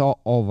went so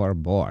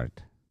overboard.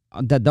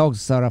 The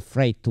dogs are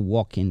afraid to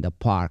walk in the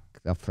park,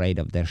 afraid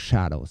of their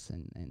shadows,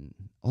 and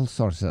all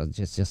sorts of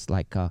just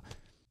like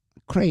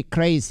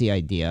crazy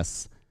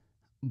ideas.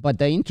 But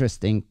the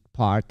interesting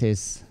part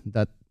is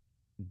that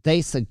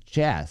they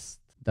suggest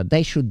that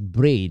they should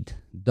breed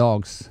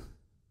dogs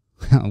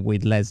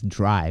with less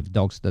drive,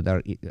 dogs that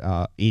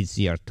are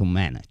easier to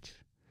manage.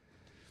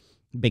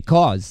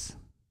 Because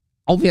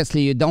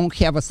obviously you don't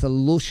have a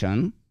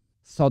solution,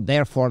 so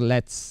therefore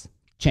let's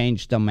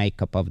change the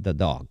makeup of the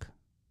dog.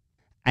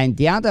 And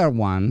the other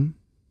one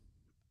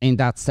in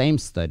that same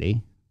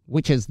study,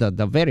 which is the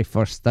very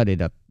first study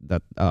that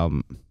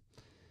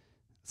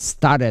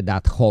started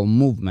that whole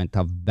movement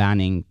of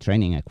banning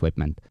training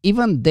equipment,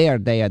 even there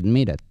they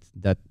admitted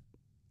that,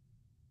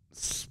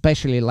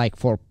 especially like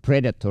for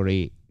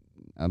predatory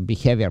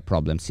behavior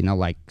problems, you know,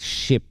 like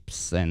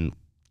ships and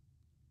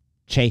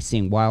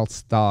chasing wild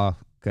stock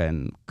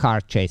and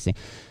car chasing,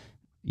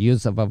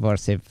 use of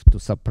aversive to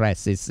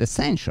suppress is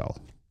essential.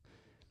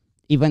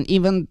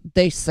 Even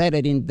they said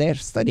it in their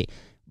study.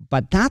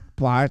 But that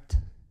part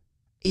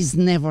is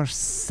never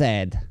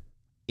said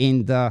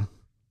in the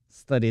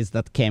studies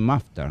that came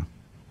after.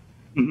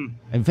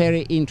 Mm-hmm.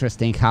 Very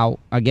interesting how,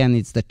 again,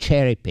 it's the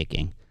cherry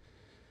picking.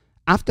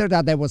 After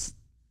that, there was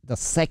the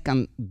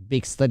second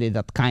big study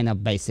that kind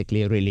of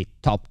basically really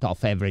topped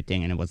off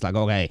everything. And it was like,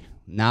 okay,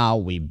 now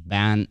we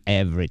ban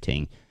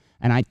everything.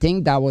 And I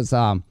think that was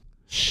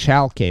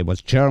Schalke, it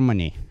was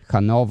Germany,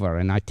 Hanover,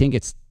 and I think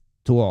it's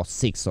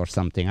 206 or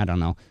something, I don't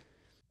know.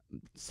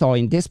 So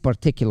in this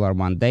particular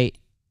one, they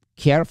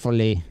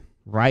carefully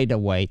right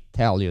away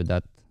tell you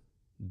that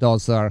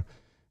those are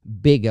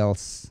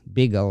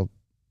beagle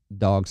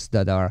dogs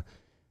that are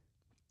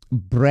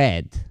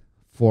bred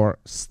for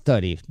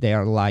study. They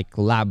are like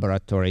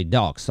laboratory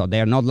dogs. So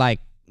they're not like,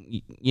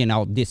 you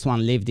know, this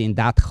one lived in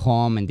that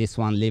home and this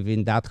one lived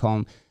in that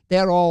home.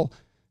 They're all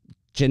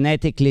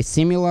genetically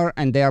similar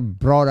and they're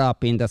brought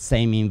up in the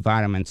same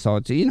environment.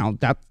 So, you know,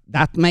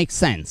 that makes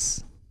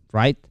sense,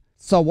 right?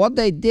 So what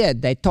they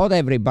did, they taught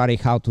everybody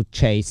how to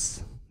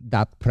chase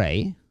that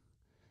prey.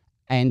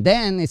 And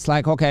then it's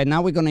like, okay,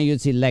 now we're going to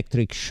use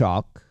electric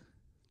shock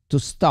to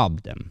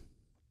stop them.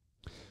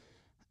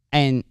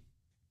 And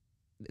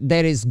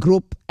there is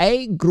group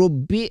A,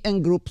 group B,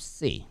 and group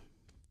C.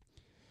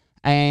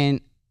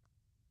 And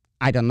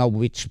I don't know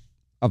which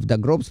of the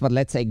groups, but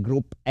let's say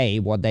group A,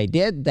 what they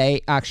did,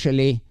 they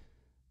actually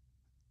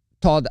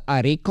taught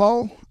a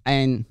recall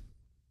and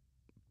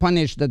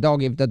punished the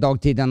dog if the dog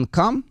didn't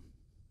come,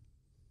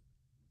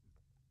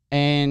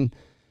 and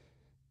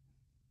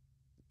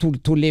to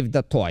leave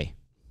the toy.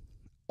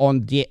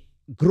 On the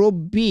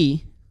group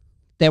B,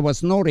 there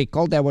was no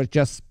recall, they were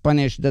just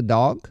punish the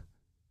dog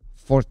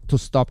to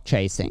stop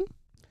chasing.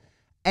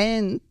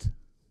 And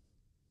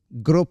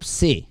group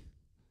C,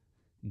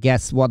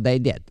 guess what they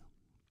did?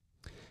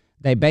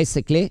 They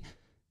basically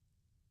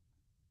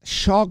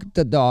shocked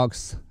the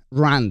dogs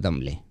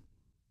randomly,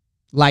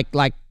 like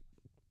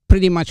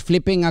pretty much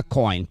flipping a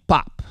coin,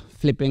 pop,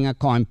 flipping a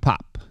coin,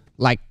 pop,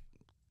 like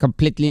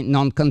completely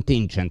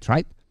non-contingent,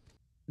 right?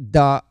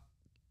 The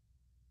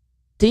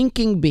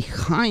thinking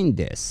behind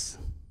this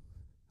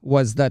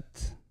was that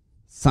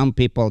some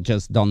people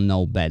just don't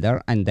know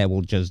better and they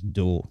will just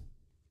do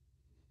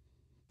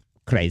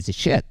crazy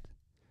shit,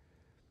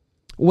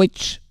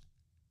 which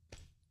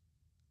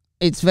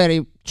it's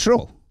very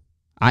true.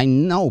 I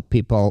know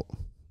people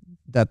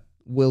that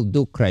will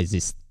do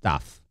crazy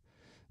stuff,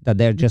 that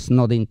they're just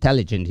not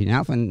intelligent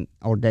enough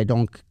or they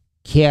don't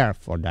care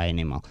for the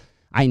animal.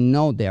 I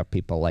know there are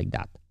people like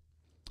that.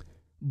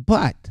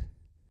 But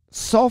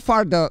so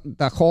far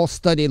the whole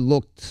study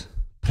looked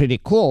pretty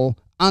cool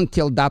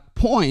until that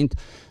point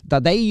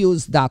that they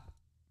used that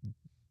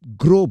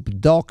group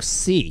dog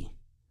C,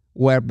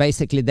 where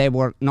basically they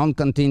were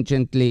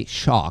non-contingently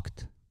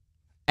shocked,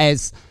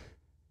 as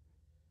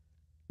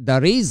the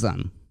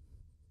reason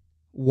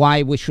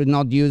why we should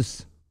not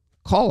use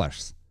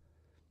collars,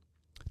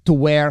 to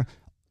where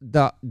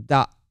the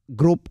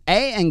group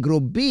A and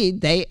group B,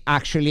 they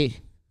actually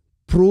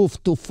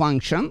proved to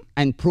function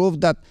and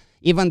proved that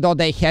even though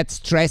they had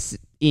stress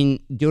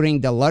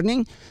during the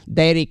learning,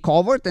 they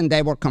recovered and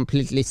they were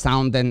completely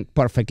sound and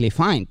perfectly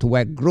fine, to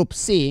where group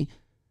C,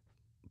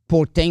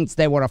 poor things,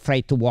 they were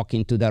afraid to walk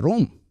into the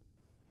room,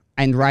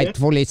 and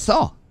rightfully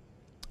so.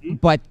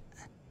 But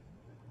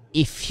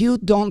if you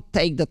don't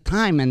take the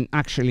time and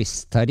actually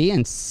study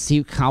and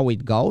see how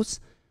it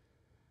goes,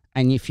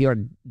 and if you're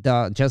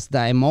just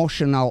the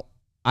emotional,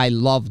 I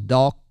love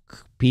dog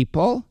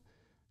people,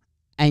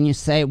 and you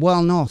say,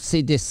 well, no,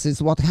 see, this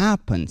is what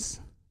happens.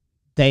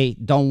 They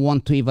don't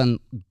want to even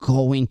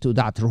go into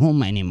that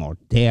room anymore.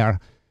 They're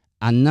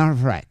a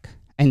nerve wreck,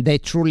 and they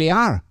truly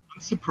are.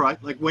 I'm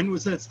surprised. Like, when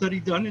was that study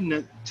done?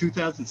 In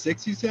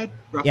 2006, you said?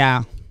 Roughly?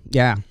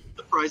 Yeah. I'm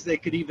surprised they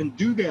could even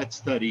do that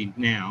study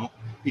now,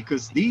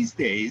 because these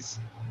days,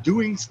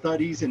 doing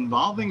studies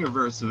involving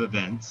aversive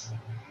events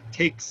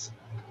takes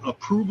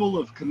approval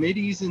of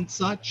committees and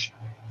such.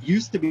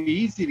 Used to be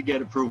easy to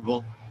get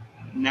approval.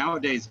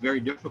 Nowadays,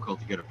 very difficult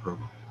to get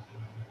approval.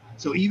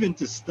 So even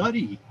to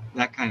study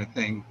that kind of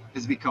thing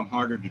has become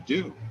harder to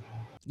do.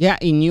 Yeah,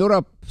 in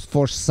Europe,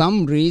 for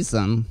some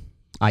reason,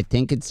 I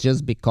think it's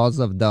just because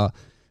of the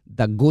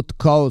good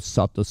cause,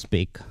 so to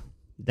speak,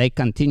 they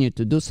continue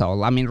to do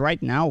so. I mean,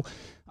 right now,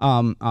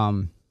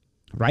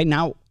 Right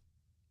now,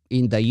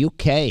 in the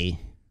UK,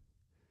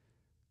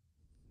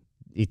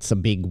 it's a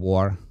big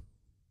war.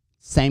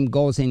 Same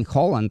goes in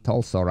Holland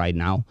also right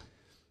now.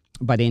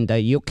 But in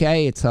the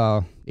UK,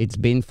 it's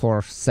been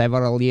for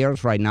several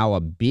years right now a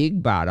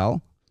big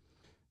battle.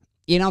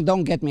 You know,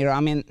 don't get me wrong.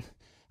 I mean,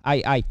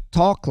 I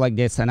talk like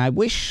this, and I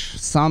wish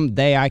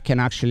someday I can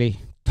actually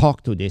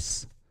talk to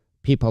these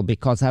people,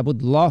 because I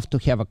would love to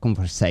have a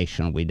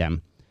conversation with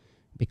them,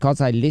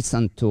 because I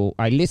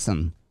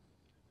listen.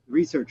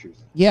 Researchers.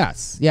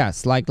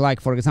 Yes.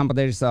 Like for example,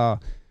 there is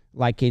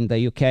like in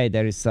the UK,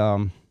 there is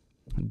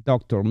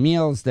Dr.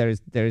 Mills. There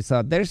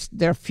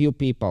are few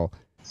people.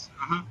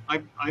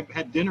 I've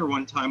had dinner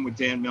one time with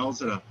Dan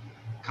Mills at a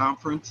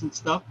conference and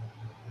stuff.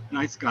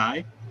 Nice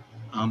guy.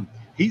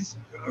 He's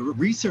a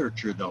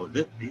researcher though.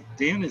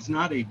 Dan is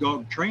not a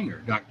dog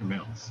trainer, Dr.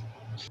 Mills.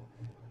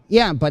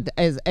 Yeah, but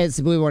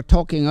as we were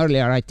talking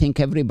earlier, I think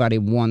everybody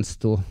wants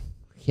to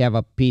have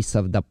a piece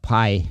of the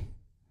pie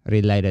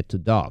related to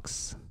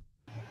dogs.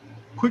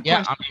 Quick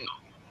question.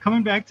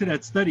 Coming back to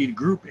that study,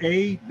 Group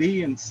A,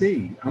 B, and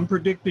C, I'm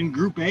predicting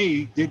Group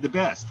A did the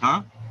best,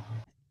 huh?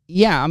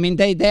 Yeah, I mean,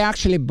 they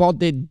actually both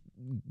did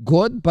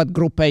good, but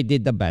Group A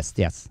did the best,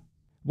 yes.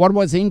 What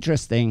was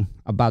interesting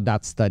about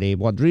that study,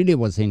 what really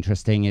was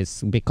interesting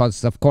is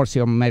because, of course,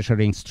 you're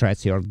measuring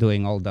stress, you're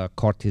doing all the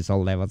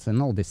cortisol levels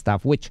and all this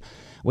stuff, which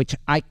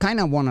I kind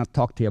of want to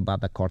talk to you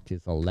about the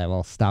cortisol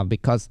level stuff,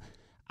 because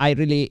I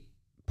really,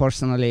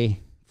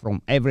 personally,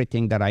 from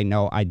everything that I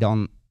know, I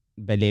don't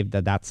believe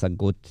that that's a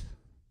good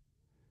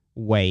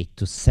way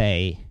to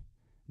say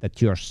that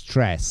you're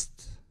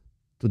stressed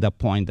to the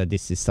point that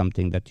this is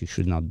something that you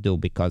should not do,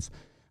 because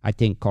I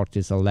think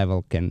cortisol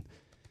level can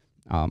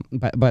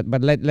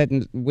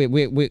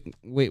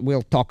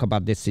we'll talk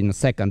about this in a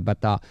second.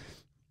 But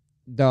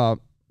the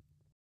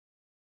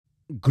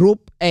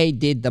Group A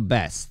did the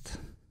best.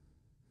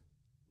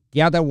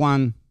 The other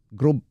one,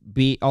 Group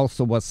B,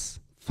 also was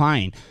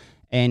fine.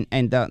 And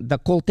the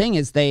cool thing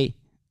is, they,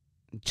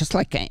 just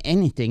like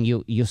anything,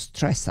 you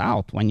stress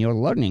out when you're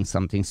learning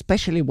something,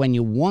 especially when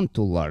you want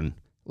to learn.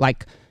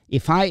 Like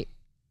if I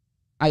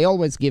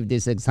always give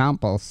these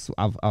examples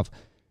of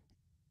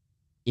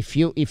if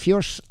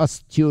you're a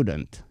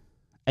student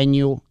and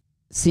you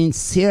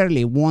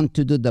sincerely want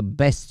to do the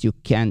best you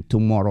can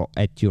tomorrow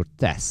at your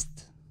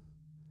test,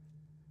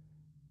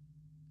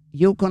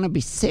 you're going to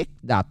be sick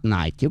that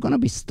night. You're going to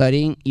be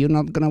studying. You're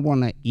not going to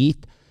want to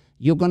eat.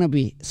 You're going to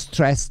be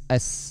stressed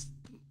as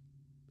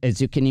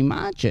you can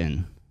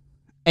imagine.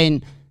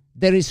 And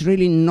there is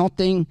really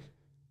nothing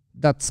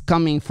that's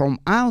coming from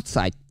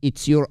outside.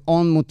 It's your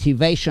own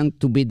motivation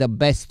to be the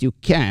best you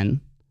can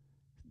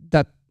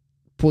that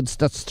puts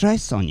the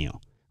stress on you.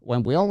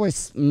 When we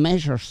always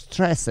measure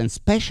stress, and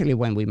especially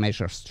when we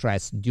measure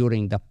stress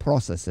during the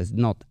processes,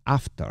 not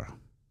after,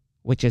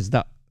 which is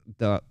the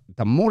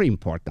more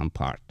important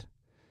part,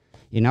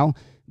 you know,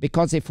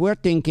 because if we're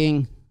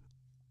thinking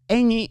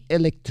any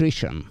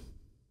electrician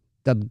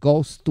that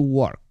goes to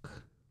work,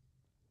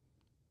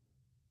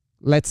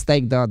 let's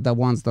take the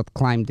ones that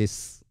climb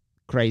these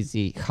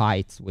crazy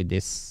heights with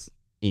this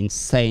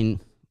insane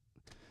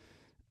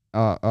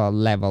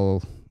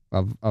level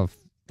of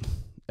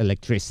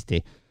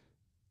electricity.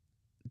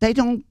 They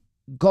don't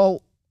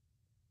go,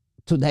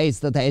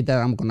 today's the day that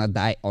I'm gonna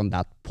die on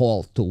that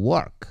pole to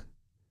work.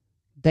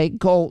 They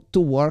go to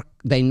work,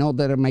 they know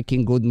that they're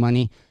making good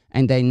money,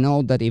 and they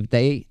know that if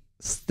they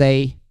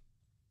stay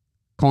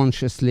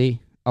consciously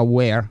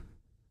aware,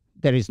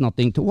 there is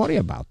nothing to worry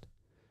about.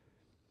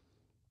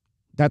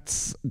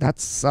 That's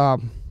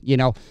you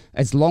know,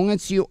 as long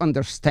as you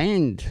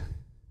understand,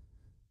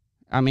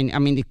 I mean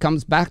it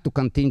comes back to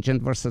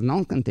contingent versus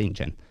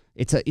non-contingent.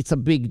 It's a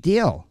big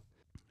deal.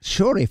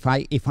 Sure, if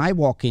I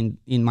walk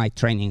in my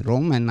training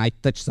room and I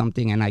touch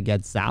something and I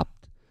get zapped,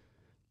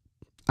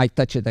 I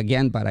touch it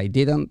again, but I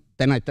didn't.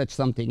 Then I touch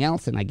something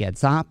else and I get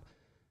zapped.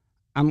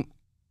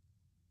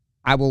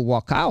 I will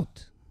walk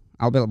out.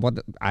 I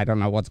don't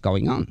know what's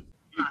going on.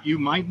 You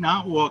might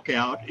not walk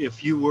out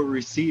if you were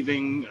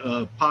receiving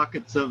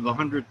pockets of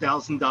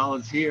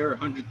 $100,000 here,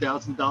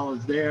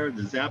 $100,000 there.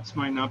 The zaps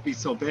might not be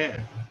so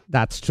bad.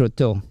 That's true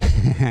too.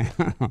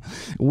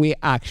 We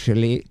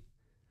actually,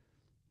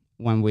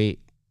 when we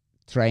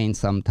train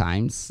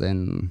sometimes,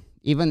 and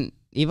even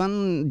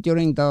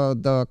during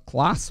the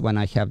class when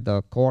I have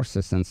the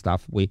courses and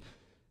stuff, we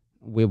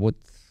would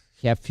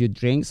have few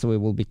drinks, we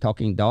will be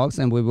talking dogs,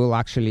 and we will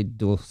actually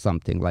do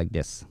something like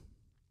this,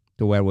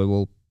 to where we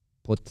will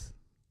put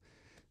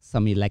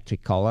some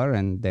electric collar,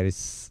 and there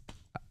is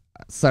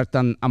a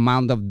certain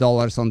amount of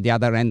dollars on the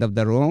other end of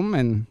the room,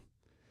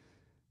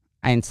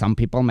 and some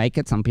people make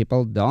it, some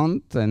people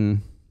don't,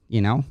 and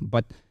you know,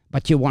 but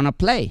you want to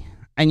play,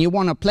 and you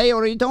want to play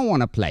or you don't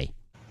want to play.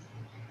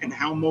 And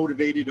how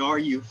motivated are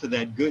you for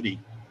that goodie?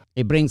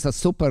 It brings a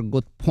super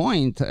good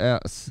point.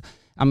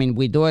 I mean,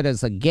 we do it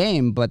as a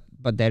game, but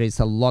there is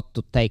a lot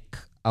to take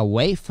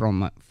away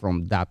from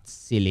that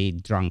silly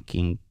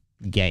drunken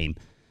game.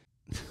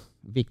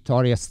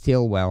 Victoria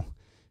Stilwell,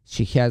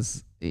 she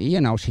has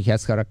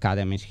her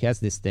academy, she has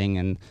this thing,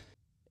 and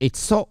it's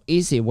so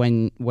easy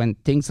when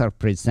things are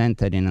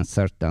presented in a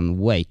certain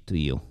way to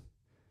you.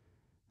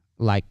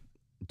 Like,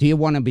 do you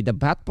want to be the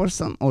bad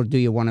person or do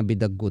you want to be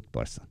the good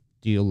person?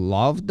 Do you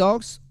love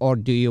dogs or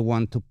do you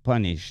want to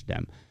punish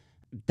them?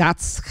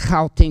 That's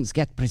how things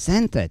get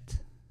presented.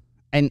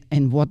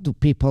 And what do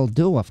people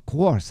do? Of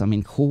course, I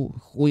mean, who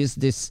is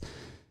this,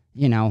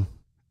 you know?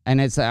 And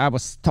as I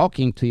was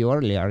talking to you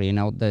earlier, you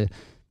know,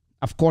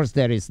 of course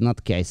there is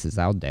not cases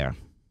out there,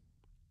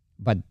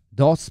 but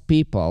those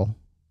people,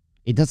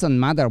 it doesn't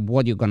matter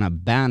what you're gonna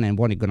ban and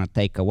what you're gonna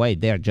take away.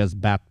 They're just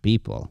bad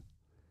people.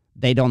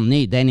 They don't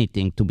need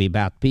anything to be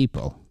bad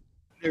people.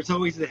 There's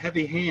always the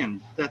heavy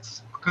hand.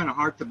 That's kind of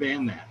hard to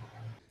ban that.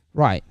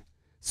 Right.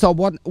 So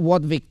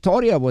what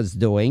Victoria was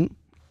doing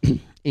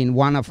in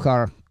one of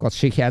her, because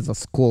she has a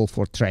school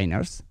for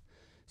trainers,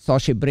 so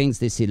she brings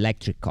this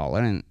electric collar,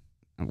 and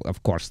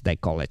of course they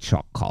call it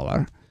shock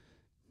collar,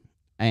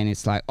 and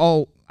it's like,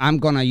 oh, I'm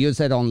gonna use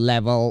it on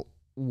level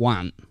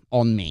 1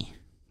 on me,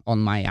 on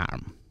my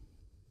arm.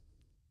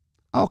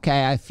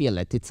 Okay, I feel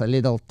it. It's a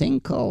little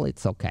tinkle.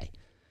 It's okay.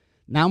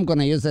 Now I'm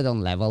gonna use it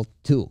on level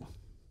 2.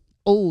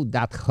 Oh,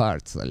 that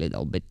hurts a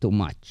little bit too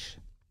much.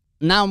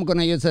 Now I'm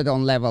gonna use it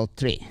on level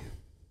 3.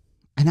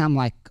 And I'm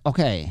like,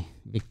 okay,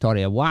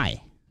 Victoria,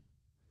 why?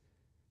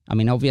 I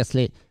mean,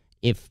 obviously,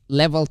 if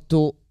level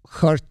 2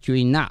 hurt you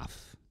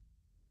enough,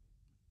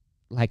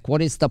 like,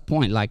 what is the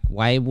point? Like,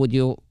 why would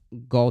you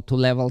go to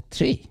level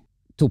 3?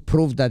 To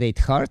prove that it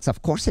hurts?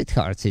 Of course it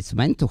hurts. It's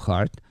meant to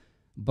hurt.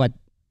 But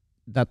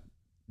the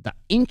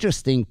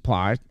interesting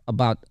part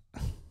about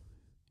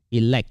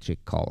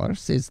electric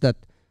collars is that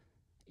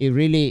it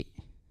really,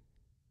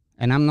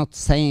 and I'm not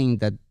saying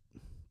that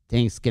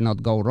things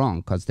cannot go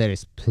wrong, because there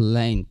is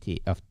plenty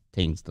of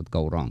things that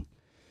go wrong.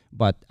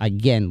 But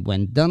again,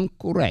 when done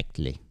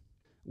correctly,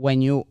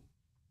 when you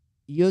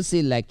use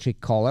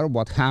electric collar,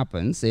 what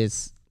happens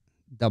is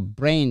the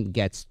brain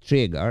gets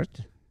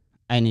triggered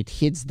and it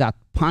hits that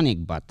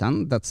panic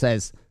button that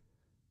says,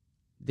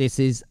 this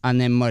is an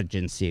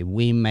emergency,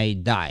 we may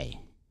die.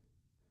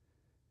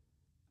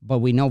 But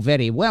we know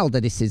very well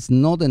that this is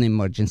not an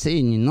emergency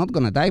and you're not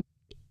going to die.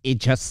 It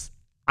just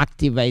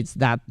activates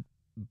that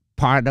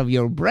part of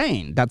your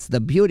brain. That's the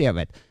beauty of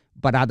it.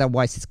 But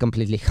otherwise it's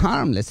completely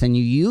harmless, and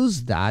you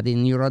use that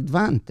in your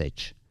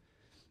advantage.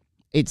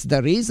 It's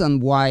the reason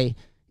why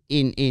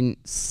in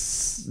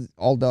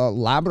all the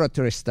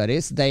laboratory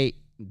studies, they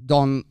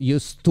don't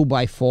use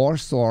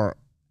 2x4s or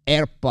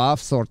air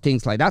puffs or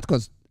things like that,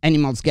 because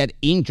animals get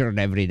injured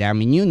every day. I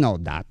mean, you know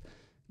that.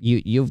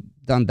 You've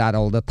done that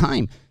all the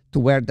time, to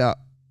where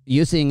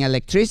using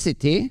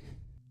electricity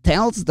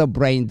tells the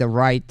brain the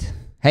right,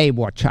 hey,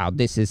 watch out,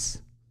 this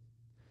is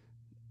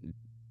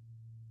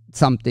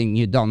something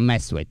you don't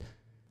mess with.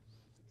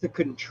 It's a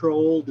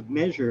controlled,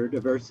 measured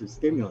aversive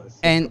stimulus,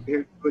 and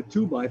compared to a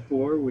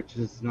 2x4, which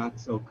is not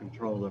so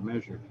controlled or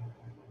measured.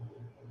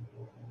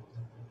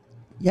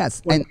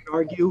 Yes, One and could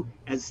argue,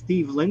 as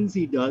Steve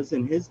Lindsay does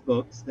in his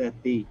books, that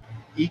the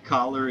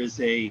e-collar is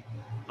a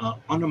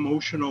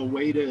unemotional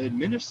way to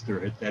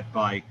administer it, that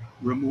by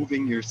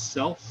removing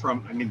yourself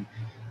from, I mean,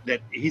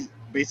 that he's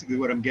basically,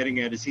 what I'm getting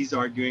at is he's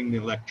arguing the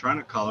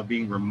electronic collar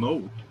being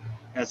remote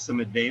has some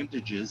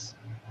advantages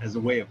as a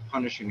way of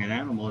punishing an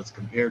animal as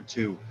compared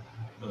to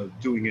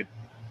doing it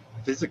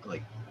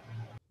physically.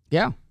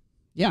 Yeah.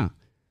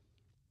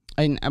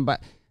 And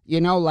but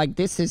you know, like,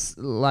 this is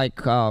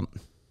like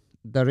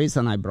the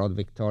reason I brought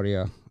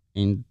Victoria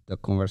in the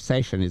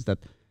conversation is that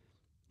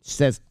she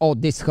says, oh,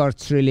 this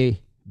hurts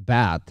really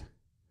bad,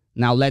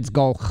 now let's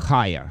go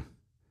higher.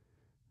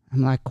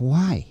 I'm like,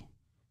 why?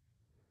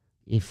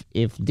 If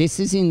this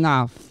is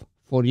enough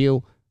for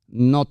you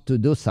not to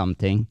do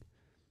something,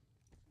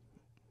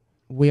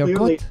 we are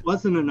Clearly, good. it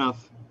wasn't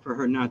enough for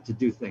her not to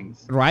do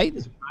things. Right?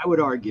 I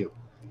would argue.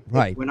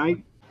 Right. When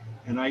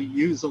I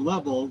use a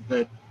level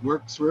that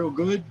works real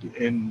good,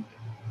 and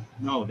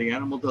no, the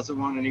animal doesn't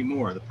want any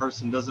more. The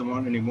person doesn't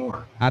want any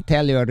more. I'll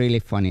tell you a really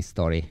funny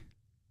story.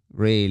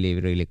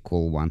 Really, really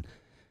cool one.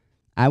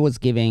 I was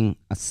giving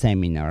a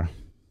seminar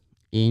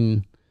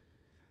in,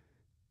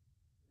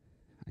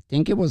 I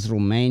think it was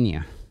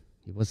Romania.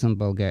 It wasn't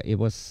Bulgaria. It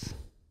was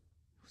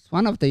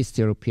one of the East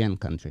European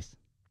countries.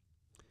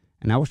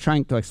 And I was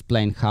trying to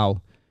explain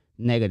how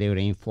negative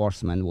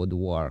reinforcement would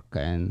work.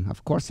 And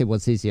of course, it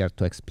was easier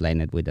to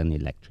explain it with an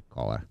electric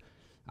collar.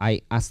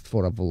 I asked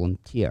for a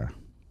volunteer.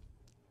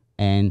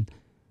 And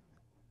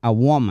a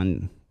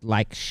woman,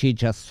 like, she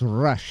just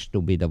rushed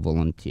to be the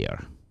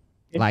volunteer.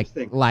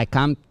 Like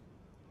I'm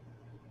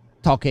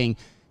talking,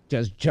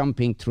 just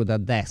jumping through the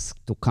desk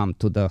to come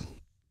to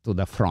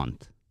the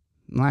front.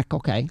 I'm like,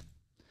 okay.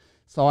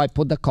 So I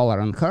put the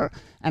collar on her,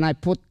 and I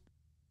put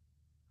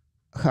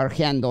her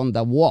hand on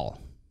the wall.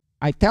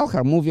 I tell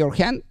her, move your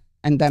hand,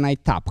 and then I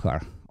tap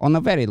her on a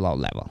very low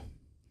level,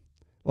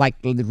 like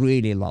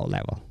really low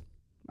level.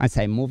 I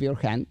say, move your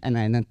hand, and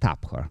then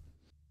tap her.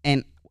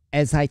 And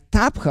as I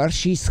tap her,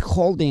 she's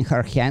holding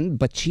her hand,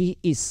 but she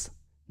is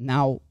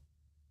now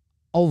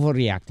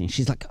overreacting.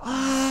 She's like,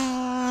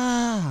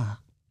 ah.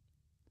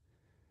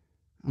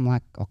 I'm I'm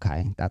like,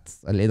 okay,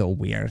 that's a little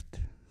weird.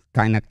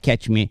 Kind of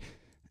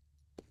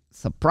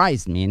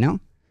surprised me, you know?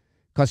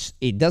 Because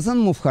it doesn't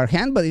move her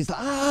hand, but it's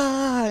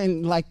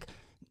and like,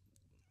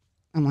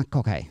 I'm like,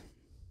 okay,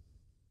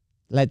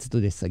 let's do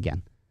this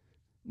again.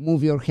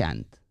 Move your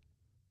hand.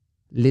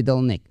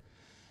 Little Nick.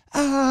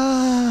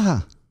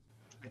 I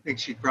think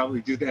she'd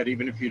probably do that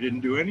even if you didn't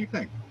do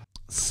anything.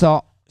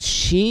 So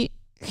she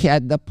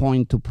had the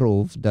point to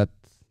prove that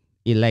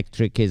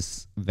electric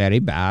is very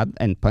bad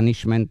and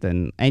punishment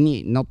and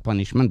not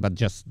punishment, but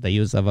just the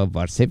use of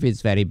aversive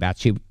is very bad.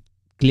 She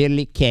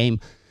clearly came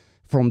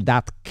from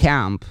that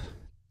camp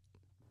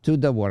to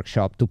the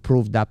workshop to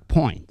prove that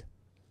point.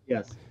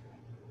 Yes.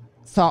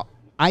 So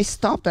I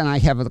stopped and I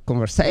have a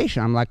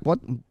conversation. I'm like,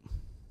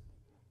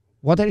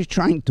 what are you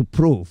trying to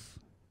prove?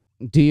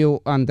 Do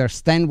you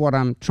understand what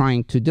I'm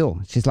trying to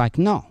do? She's like,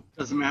 no.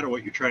 Doesn't matter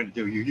what you're trying to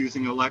do. You're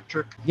using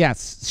electric?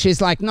 Yes.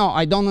 She's like, no,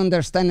 I don't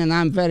understand and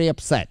I'm very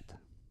upset.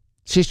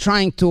 She's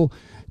trying to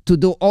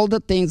do all the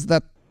things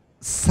that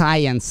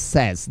science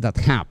says that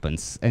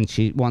happens, and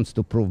she wants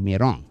to prove me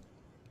wrong.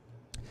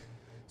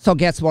 So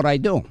guess what I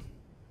do?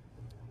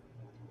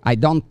 I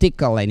don't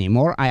tickle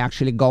anymore. I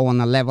actually go on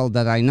a level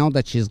that I know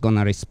that she's going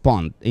to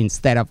respond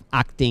instead of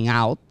acting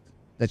out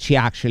that she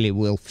actually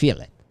will feel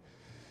it.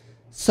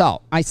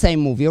 So I say,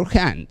 move your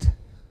hand.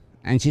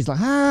 And she's like,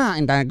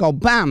 and I go,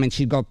 bam, and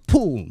she goes,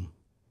 boom,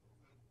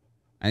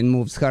 and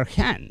moves her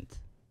hand.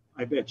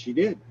 I bet she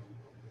did.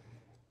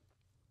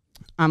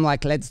 I'm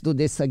like, let's do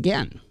this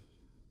again.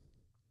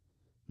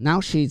 Now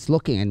she's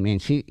looking at me,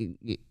 and she,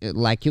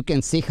 like, you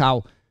can see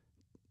how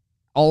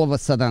all of a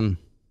sudden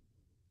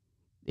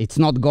it's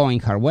not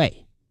going her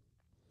way.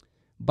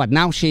 But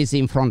now she's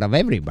in front of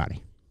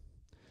everybody.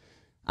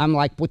 I'm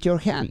like, put your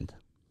hand.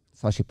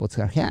 So she puts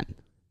her hand.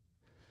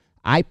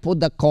 I put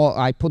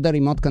the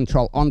remote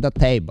control on the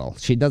table.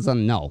 She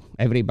doesn't know.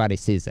 Everybody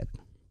sees it.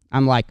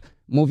 I'm like,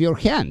 move your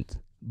hand.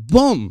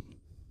 Boom.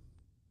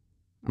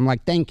 I'm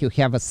like, thank you.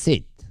 Have a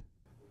seat.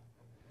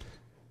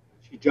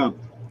 She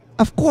jumped.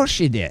 Of course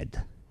she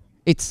did.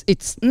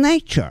 It's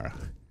nature.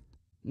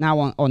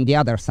 Now on the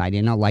other side,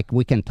 you know, like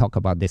we can talk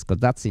about this because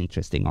that's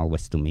interesting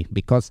always to me,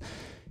 because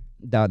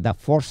the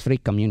force-free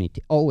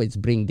community always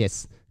bring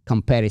this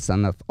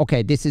comparison of,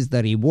 okay, this is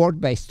the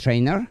reward-based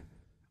trainer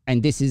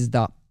and this is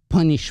the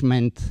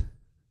punishment,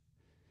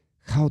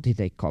 how did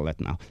they call it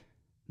now?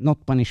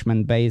 Not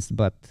punishment-based,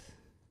 but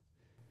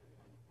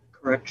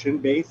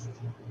correction-based?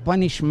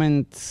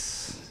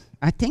 Punishment,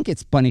 I think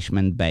it's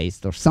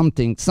punishment-based or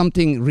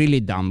something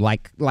really dumb,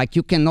 like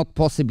you cannot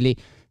possibly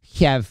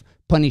have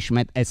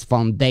punishment as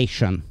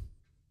foundation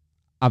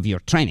of your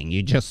training.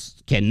 You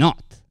just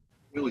cannot.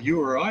 Well, you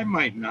or I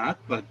might not,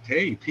 but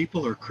hey,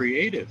 people are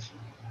creative.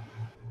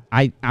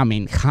 I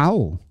mean,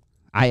 how?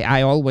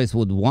 I always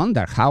would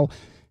wonder,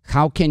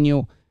 how can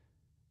you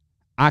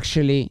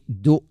actually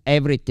do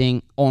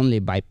everything only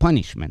by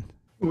punishment?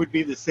 It would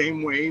be the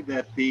same way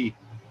that the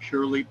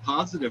purely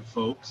positive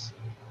folks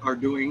are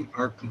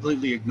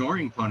completely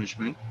ignoring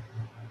punishment.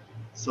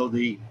 So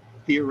the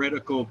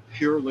theoretical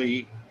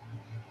purely,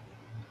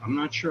 I'm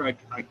not sure,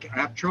 I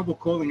have trouble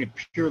calling it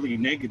purely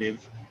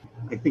negative.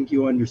 I think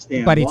you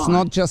understand. But it's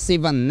not just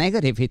even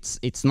negative.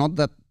 It's not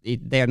that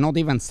they're not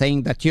even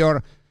saying that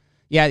you're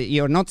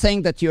not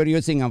saying that you're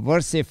using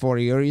aversive or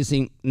you're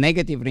using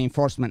negative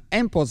reinforcement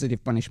and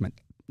positive punishment.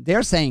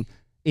 They're saying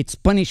it's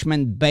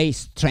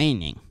punishment-based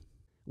training,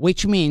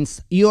 which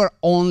means you're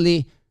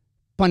only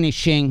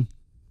punishing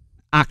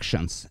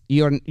actions.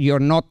 You're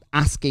not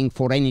asking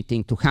for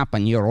anything to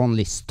happen. You're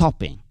only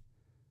stopping.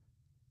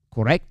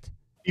 Correct?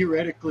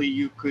 Theoretically,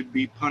 you could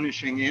be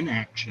punishing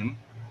inaction,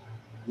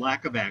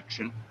 lack of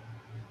action.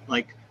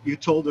 Like you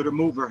told her to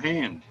move her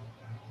hand.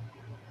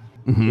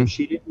 Mm-hmm. If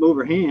she didn't move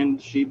her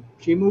hand, she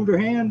moved her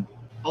hand.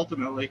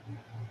 Ultimately,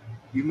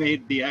 you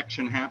made the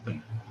action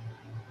happen.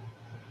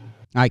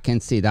 I can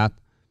see that.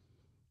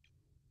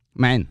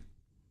 Man,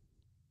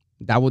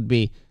 that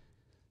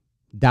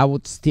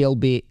would still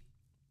be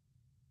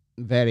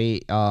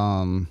very...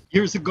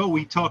 Years ago,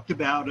 we talked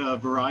about a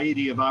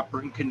variety of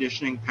operant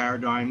conditioning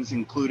paradigms,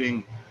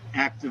 including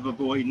active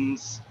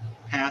avoidance,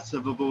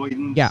 passive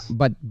avoidance. Yeah,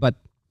 but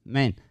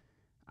man,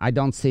 I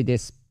don't see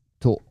this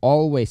to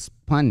always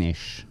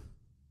punish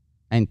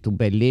and to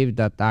believe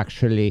that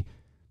actually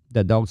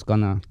the dog's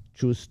gonna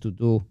choose to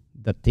do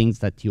the things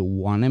that you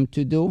want him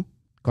to do,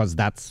 because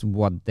that's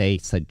what they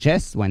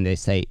suggest when they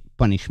say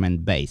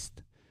punishment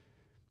based.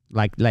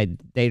 Like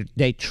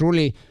they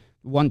truly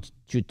want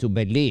you to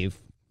believe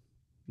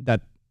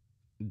that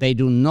they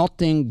do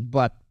nothing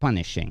but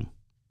punishing.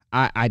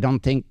 I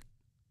don't think,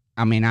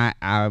 I mean,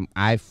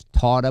 I've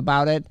thought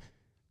about it.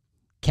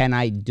 Can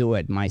I do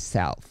it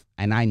myself?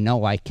 And I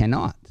know I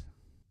cannot.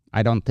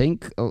 I don't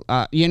think,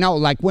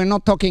 like I'm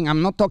not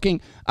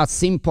talking a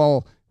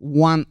simple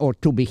 1 or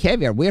 2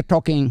 behavior. We're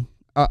talking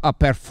a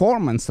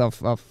performance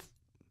of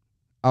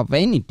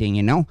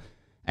anything,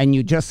 and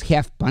you just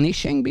have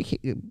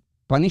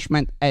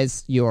punishment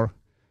as your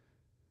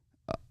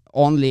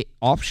only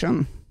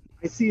option.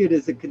 I see it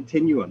as a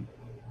continuum.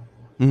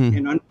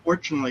 And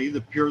unfortunately,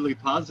 the purely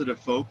positive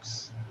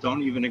folks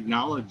don't even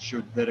acknowledge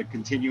that a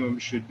continuum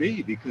should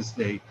be, because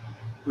they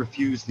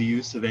refuse the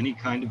use of any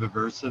kind of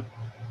aversive.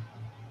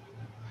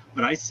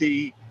 But I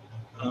see,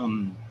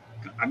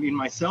 I mean,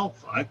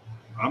 myself,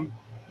 I'm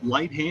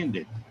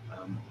light-handed.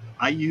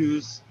 I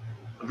use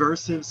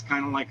aversives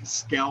kind of like a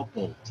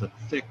scalpel to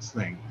fix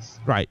things.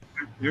 Right.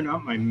 They're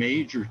not my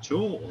major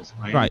tools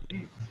by Right. any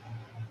means.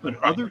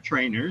 But other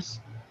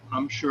trainers,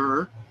 I'm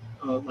sure,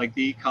 like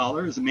the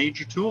e-collar is a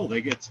major tool.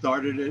 They get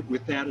started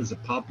with that as a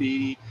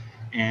puppy.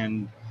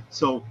 And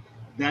so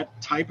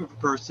that type of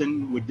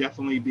person would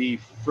definitely be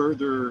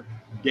further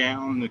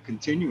down the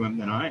continuum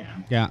than I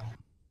am. Yeah.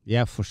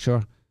 Yeah, for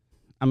sure.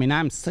 I mean,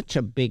 I'm such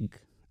a big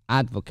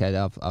advocate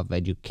of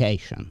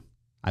education.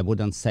 I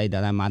wouldn't say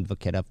that I'm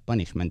advocate of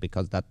punishment,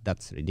 because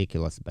that's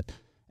ridiculous, but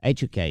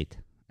educate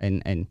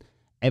and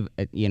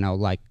you know,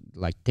 like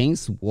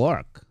things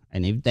work.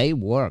 And if they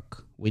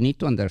work, we need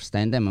to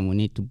understand them, and we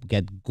need to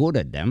get good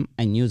at them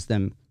and use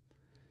them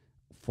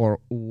for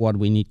what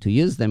we need to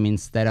use them,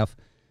 instead of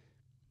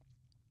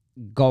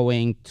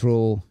going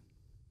through,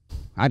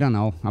 I don't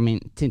know, I mean,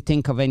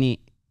 think of any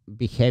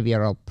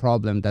behavioral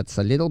problem that's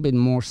a little bit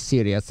more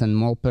serious and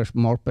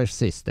more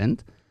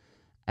persistent,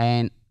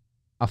 and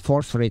a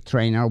force-free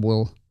trainer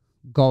will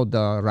go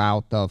the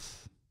route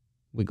of,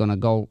 we're going to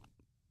go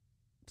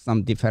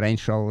some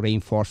differential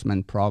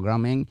reinforcement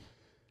programming,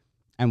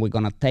 and we're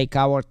going to take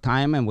our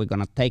time, and we're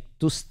going to take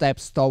 2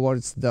 steps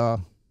towards the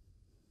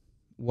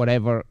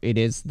whatever it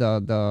is,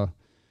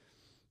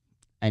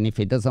 and if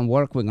it doesn't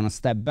work, we're going to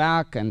step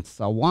back, and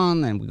so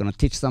on, and we're going to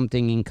teach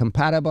something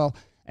incompatible,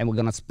 and we're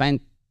going to spend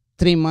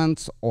 3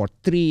 months or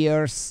 3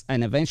 years,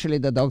 and eventually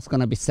the dog's going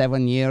to be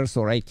 7 years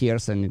or 8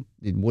 years, and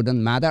it wouldn't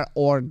matter,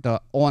 or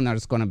the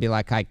owner's going to be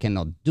like, I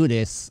cannot do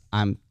this,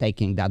 I'm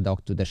taking that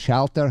dog to the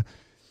shelter.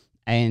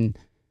 And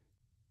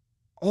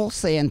all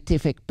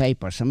scientific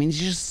papers, I mean, it's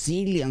just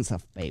zillions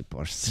of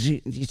papers.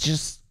 It's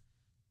just,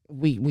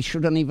 we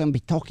shouldn't even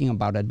be talking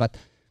about it, but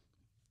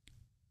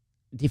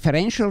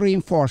differential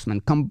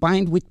reinforcement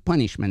combined with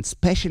punishment,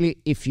 especially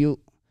if you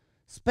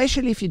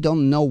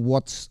don't know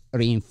what's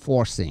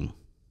reinforcing,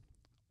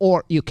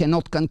 or you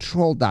cannot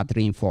control that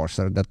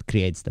reinforcer that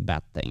creates the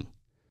bad thing.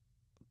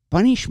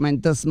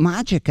 Punishment does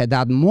magic at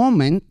that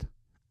moment,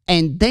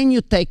 and then you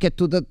take it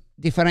to the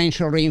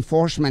differential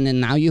reinforcement, and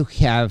now you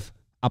have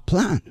a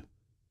plan.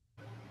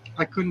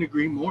 I couldn't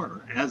agree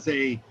more.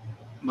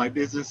 My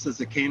business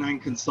as a canine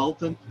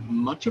consultant,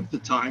 much of the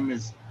time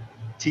is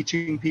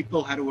teaching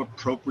people how to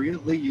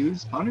appropriately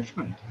use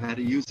punishment, how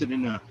to use it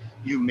in a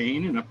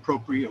humane and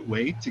appropriate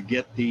way to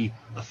get the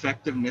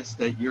effectiveness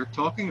that you're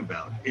talking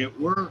about. It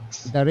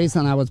works. The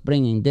reason I was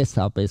bringing this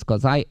up is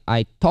because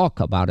I talk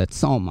about it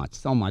so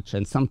much,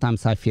 and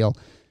sometimes I feel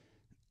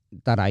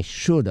that I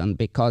shouldn't,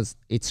 because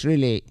it's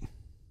really,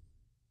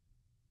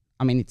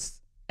 I mean,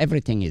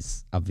 everything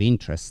is of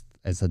interest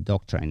as a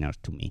dog trainer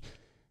to me,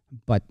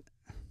 but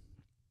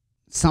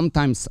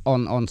sometimes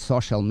on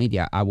social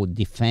media I would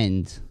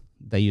defend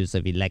the use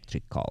of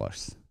electric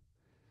collars.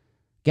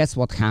 Guess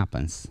what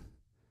happens?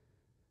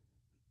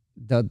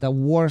 The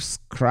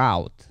worst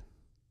crowd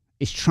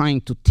is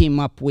trying to team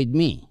up with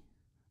me.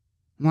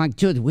 I'm like,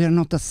 dude, we're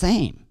not the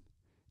same.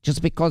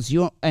 Just because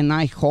you and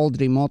I hold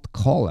remote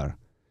collar,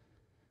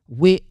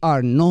 we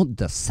are not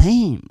the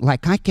same.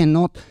 Like, I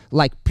cannot,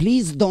 like,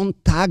 please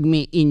don't tag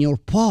me in your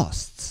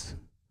posts.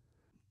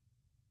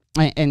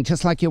 And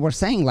just like you were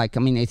saying, like, I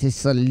mean, it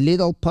is a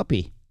little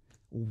puppy.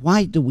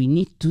 Why do we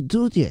need to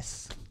do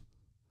this?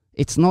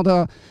 It's not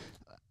a,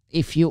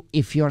 if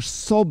you're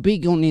so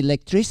big on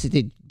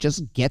electricity,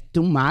 just get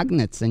 2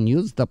 magnets and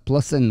use the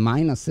plus and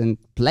minus and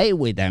play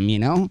with them, you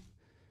know?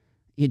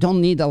 You don't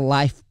need a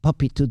live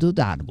puppy to do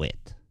that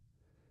with.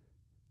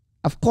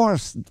 Of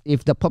course,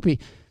 if the puppy,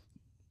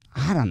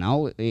 I don't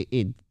know,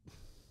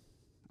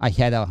 I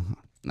had a,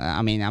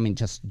 I mean,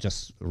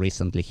 just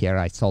recently here,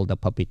 I sold a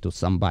puppy to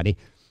somebody,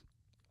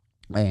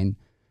 and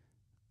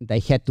they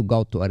had to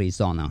go to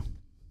Arizona,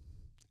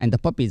 and the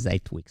puppy is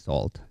 8 weeks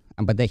old,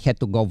 but they had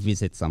to go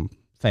visit some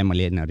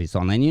family in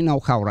Arizona. And you know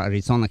how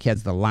Arizona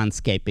has the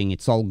landscaping,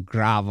 it's all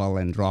gravel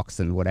and rocks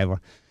and whatever.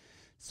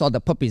 So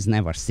the puppy's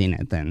never seen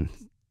it and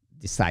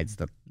decides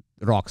that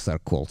rocks are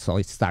cool, so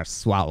it starts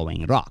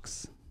swallowing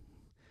rocks.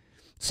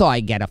 So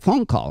I get a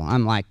phone call.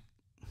 I'm like,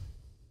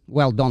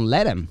 well, don't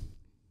let him.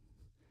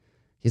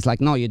 He's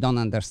like, no, you don't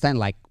understand.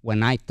 Like,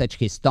 when I touch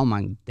his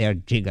stomach, they're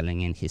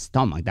jiggling in his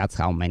stomach. That's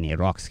how many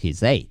rocks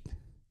he's ate.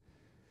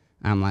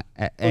 I'm like,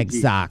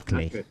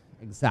 exactly.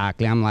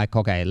 Exactly. I'm like,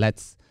 okay,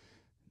 let's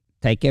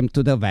take him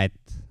to the vet.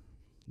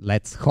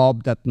 Let's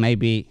hope that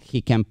maybe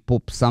he can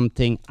poop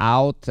something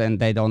out and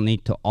they don't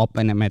need to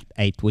open him at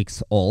 8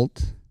 weeks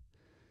old.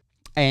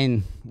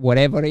 And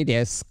whatever it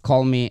is,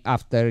 call me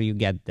after you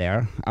get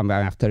there,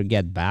 after you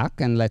get back,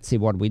 and let's see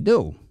what we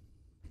do.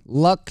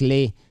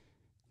 Luckily,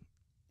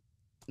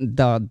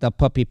 the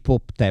puppy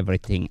pooped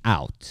everything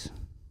out.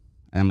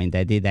 I mean,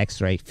 they did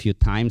x-ray a few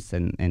times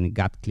and it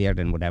got cleared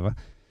and whatever.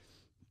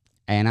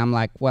 And I'm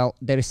like, well,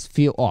 there's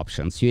few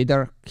options. You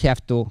either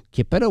have to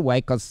keep it away,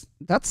 because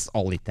that's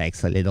all it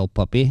takes, a little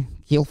puppy.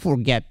 He'll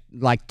forget,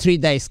 like 3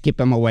 days, keep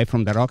him away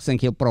from the rocks, and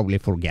he'll probably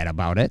forget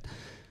about it.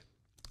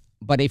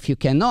 But if you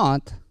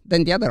cannot,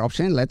 then the other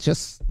option, let's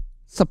just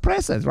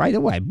suppress it right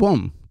away.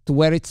 Boom. To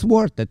where it's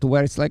worth it, to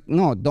where it's like,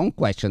 no, don't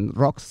question.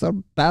 Rocks are a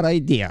bad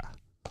idea.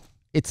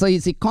 It's an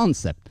easy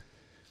concept.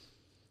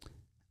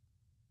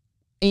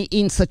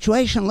 In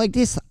situation like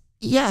this,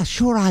 yeah,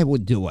 sure, I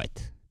would do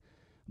it.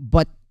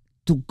 But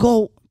to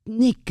go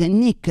nick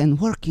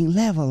and working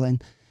level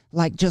and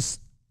like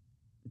just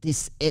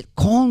this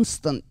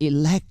constant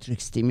electric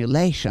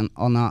stimulation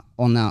on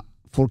a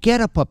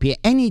forget a puppy,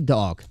 any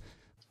dog.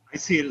 I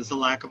see it as a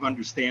lack of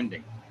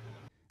understanding.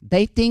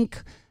 They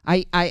think,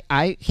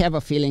 I have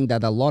a feeling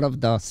that a lot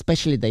of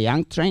especially the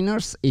young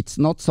trainers, it's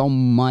not so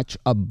much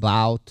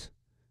about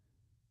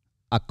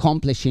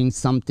accomplishing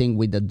something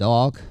with the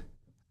dog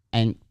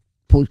and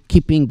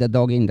keeping the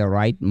dog in the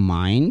right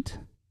mind,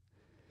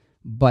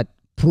 but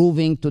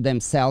proving to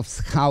themselves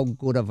how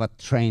good of a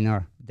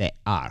trainer they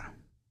are,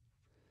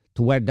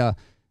 to where the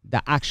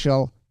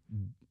actual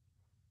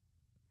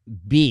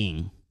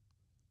being,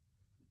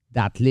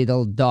 that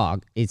little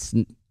dog, is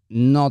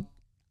not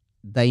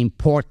the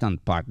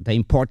important part. The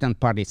important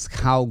part is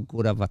how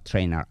good of a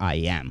trainer I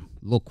am.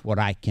 Look what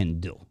I can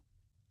do.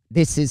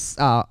 This is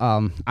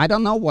I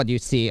don't know what you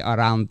see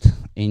around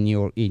in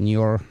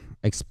your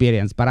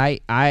experience, but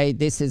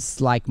this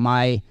is like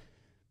my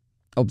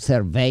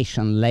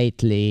observation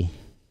lately.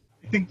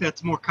 I think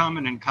that's more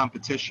common in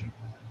competition,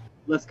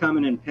 less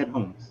common in pet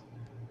homes.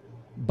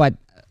 But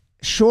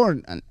sure,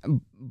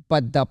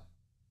 but the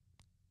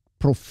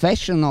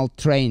professional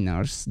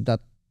trainers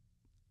that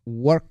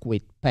work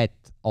with pet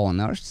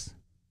owners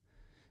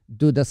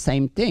do the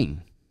same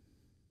thing.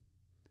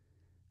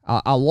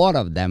 A lot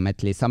of them,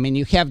 at least. I mean,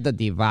 you have the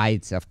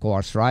divides, of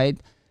course, right?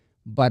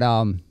 But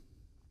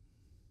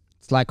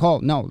it's like, oh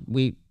no,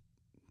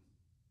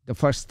 the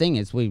first thing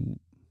is we're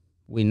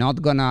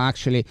not gonna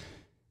actually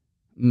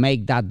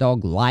make that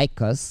dog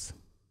like us.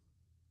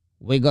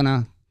 We're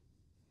gonna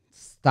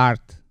start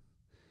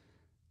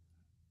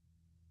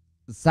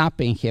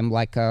zapping him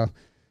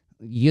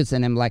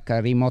using him like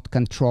a remote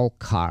control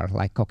car.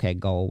 Like, okay,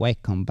 go away,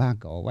 come back,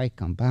 go away,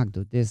 come back,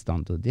 do this,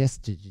 don't do this.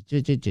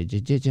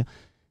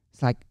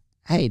 It's like,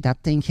 hey,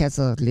 that thing has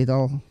a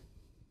little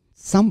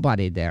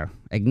somebody there.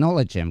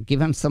 Acknowledge him,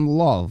 give him some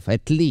love,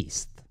 at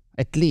least.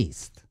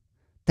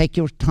 Take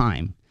your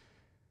time.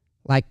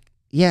 Like,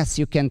 yes,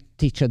 you can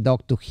teach a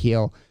dog to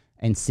heel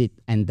and sit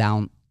and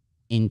down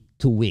in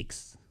 2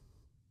 weeks.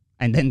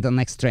 And then the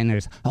next trainer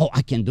is, oh,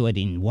 I can do it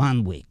in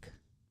 1 week.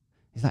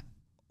 It's like,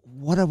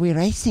 what are we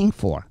racing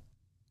for?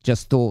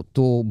 Just to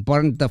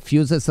burn the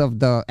fuses of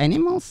the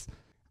animals?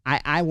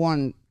 I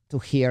want to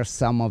hear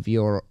some of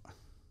your,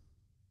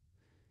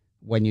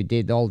 when you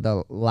did all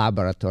the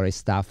laboratory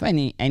stuff,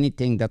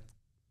 anything that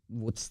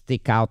would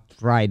stick out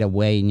right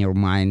away in your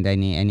mind,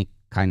 any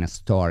kind of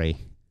story.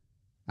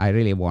 I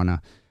really want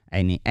to,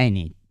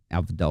 any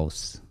of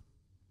those,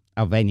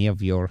 of any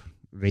of your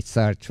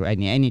research, or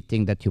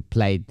anything that you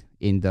played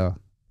in the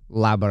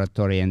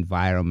laboratory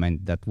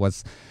environment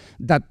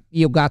that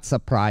you got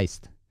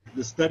surprised.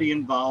 The study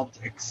involved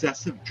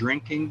excessive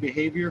drinking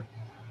behavior.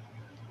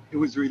 It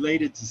was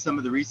related to some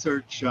of the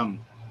research John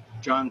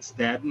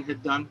Stadden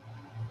had done.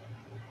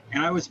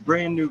 And I was a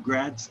brand new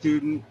grad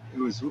student. It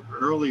was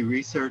early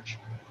research.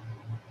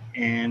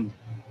 And,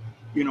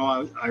 you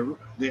know,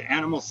 the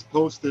animal's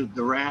the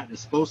rat is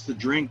supposed to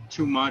drink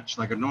too much.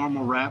 Like a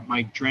normal rat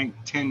might drink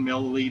 10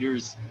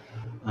 milliliters.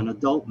 An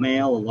adult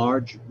male, a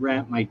large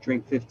rat, might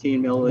drink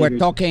 15 milliliters. We're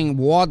talking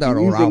water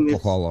or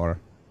alcohol or...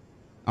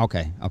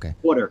 Okay.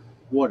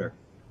 Water.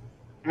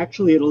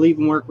 Actually, it'll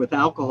even work with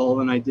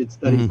alcohol, and I did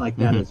studies like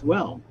that as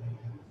well.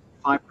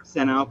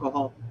 5%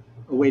 alcohol,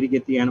 a way to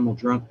get the animal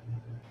drunk.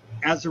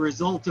 As a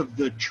result of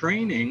the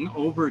training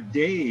over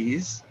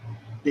days,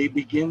 they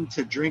begin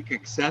to drink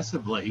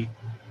excessively.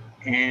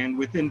 And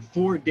within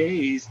 4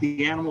 days,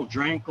 the animal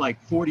drank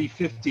like 40,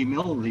 50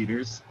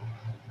 milliliters.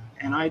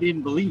 And I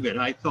didn't believe it.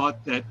 I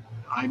thought that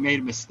I made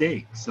a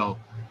mistake. So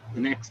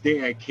the next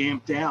day I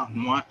camped out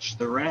and watched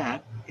the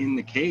rat in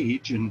the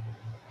cage. And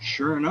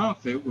sure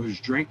enough, it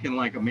was drinking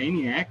like a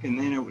maniac. And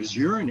then it was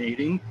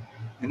urinating.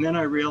 And then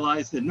I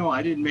realized that, no,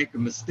 I didn't make a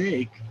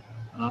mistake.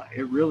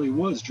 It really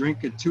was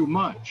drinking too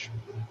much.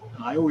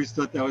 I always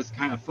thought that was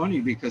kind of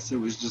funny because it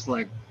was just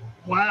like,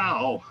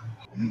 wow,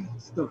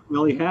 stuff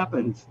really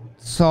happened.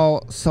 So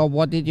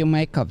what did you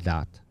make of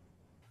that?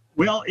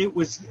 Well, it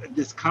was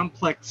this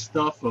complex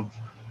stuff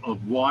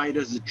of why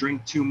does it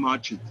drink too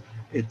much?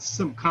 It's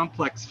some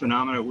complex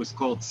phenomena. It was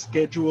called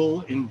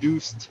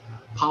schedule-induced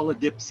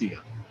polydipsia.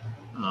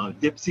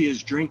 Dipsia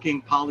is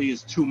drinking, poly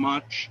is too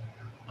much.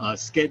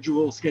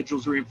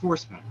 Schedule's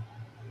reinforcement.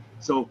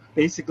 So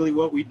basically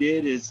what we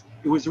did is,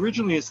 it was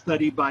originally a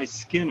study by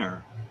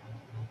Skinner,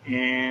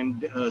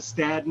 and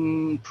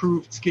Stadden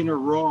proved Skinner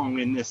wrong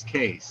in this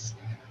case.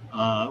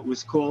 It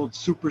was called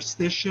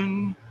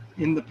superstition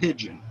in the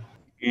pigeon.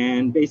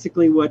 And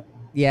basically what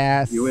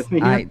Yes, You with me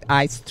here?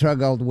 I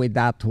struggled with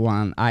that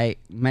one.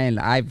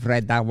 I've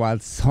read that one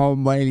so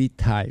many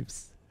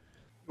times.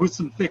 With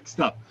some thick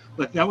stuff.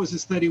 But that was a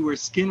study where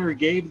Skinner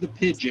gave the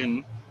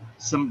pigeon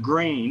some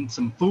grain,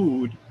 some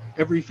food,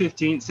 every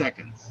 15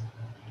 seconds.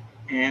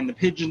 And the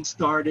pigeon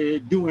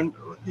started doing,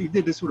 he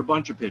did this with a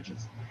bunch of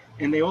pigeons,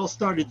 and they all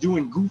started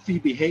doing goofy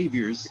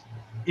behaviors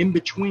in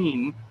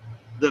between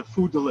the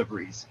food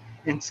deliveries.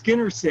 And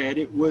Skinner said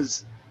it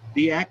was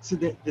the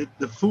accident that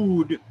the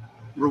food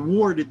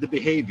rewarded the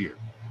behavior.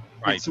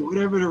 Right. And so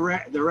whatever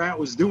the rat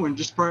was doing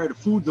just prior to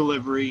food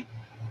delivery,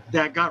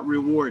 that got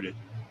rewarded.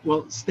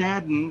 Well,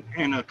 Stadden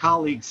and a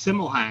colleague,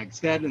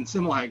 Stadden and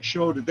Simmelhag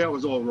showed that that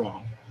was all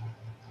wrong.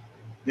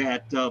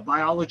 That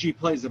biology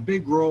plays a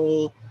big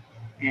role,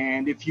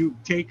 and if you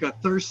take a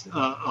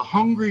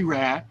hungry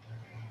rat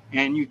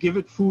and you give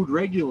it food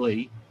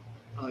regularly,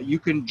 you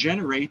can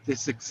generate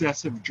this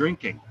excessive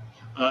drinking.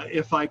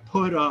 If I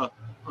put a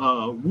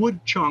wood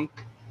chunk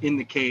in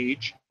the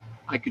cage,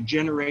 I could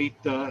generate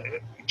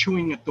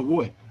chewing at the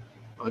wood.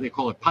 They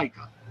call it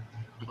pica.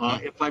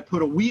 If I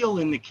put a wheel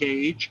in the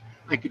cage,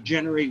 I could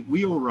generate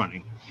wheel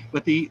running.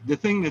 But the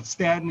thing that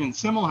Stadden and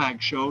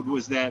Simmelhag showed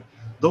was that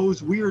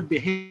those weird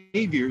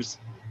behaviors,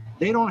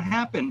 they don't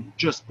happen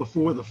just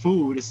before the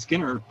food, as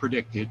Skinner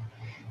predicted.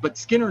 But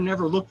Skinner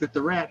never looked at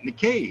the rat in the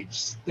cage.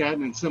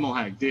 Stadden and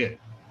Simmelhag did.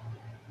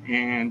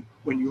 And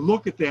when you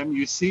look at them,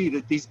 you see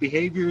that these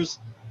behaviors,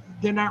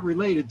 they're not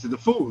related to the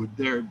food.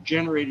 They're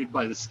generated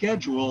by the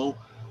schedule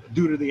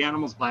due to the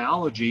animal's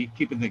biology,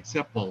 keeping things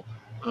simple.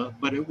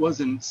 But it was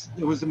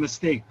a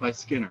mistake by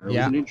Skinner. It was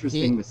an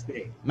interesting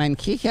mistake. Man,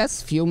 he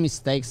has few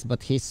mistakes,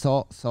 but he's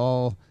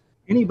so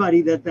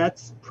anybody that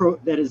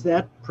is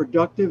that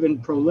productive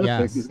and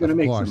prolific is going to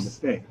make some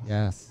mistakes.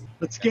 Yes.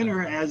 But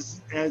Skinner,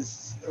 as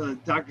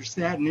Dr.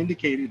 Stadden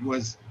indicated,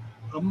 was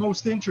a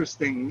most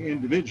interesting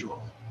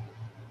individual,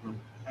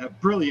 a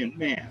brilliant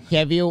man.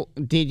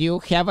 Did you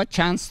have a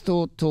chance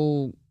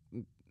to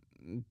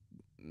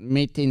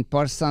meet in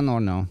person or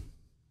no,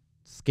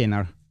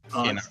 Skinner?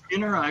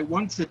 Skinner, I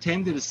once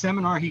attended a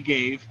seminar he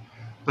gave,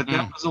 but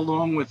that was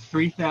along with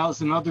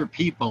 3,000 other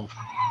people.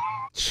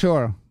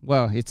 Sure.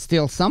 Well, it's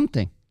still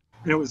something.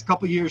 And it was a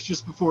couple of years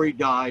just before he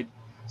died,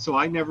 so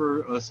I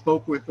never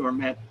spoke with or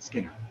met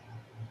Skinner.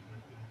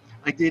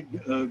 I did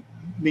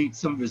meet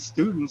some of his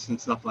students and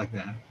stuff like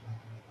that,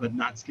 but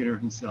not Skinner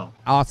himself.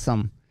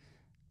 Awesome.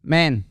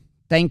 Man,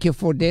 thank you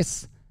for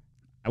this.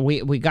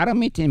 We got to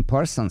meet in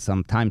person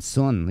sometime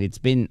soon. It's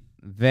been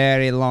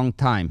very long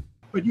time.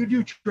 But you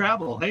do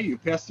travel. Hey, you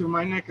pass through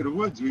my neck of the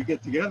woods. We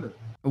get together.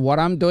 What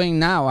I'm doing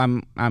now,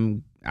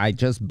 I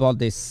just bought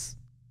this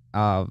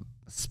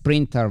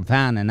Sprinter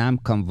van, and I'm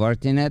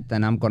converting it,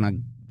 and I'm gonna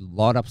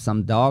load up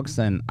some dogs,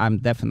 and I'm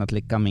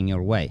definitely coming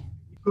your way.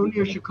 Go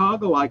near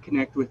Chicago, I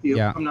connect with you.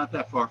 Yeah. I'm not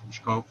that far from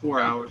Chicago,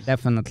 4 hours.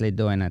 Definitely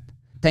doing it.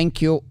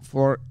 Thank you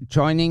for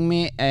joining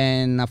me,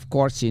 and of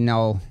course, you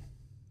know,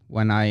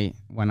 when I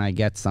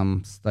get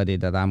some study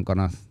that I'm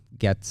gonna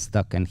get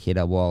stuck and hit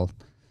a wall,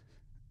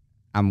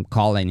 I'm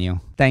calling you.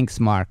 Thanks,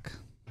 Mark.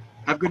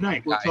 Have a good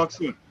night. We'll talk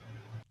soon.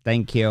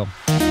 Thank you.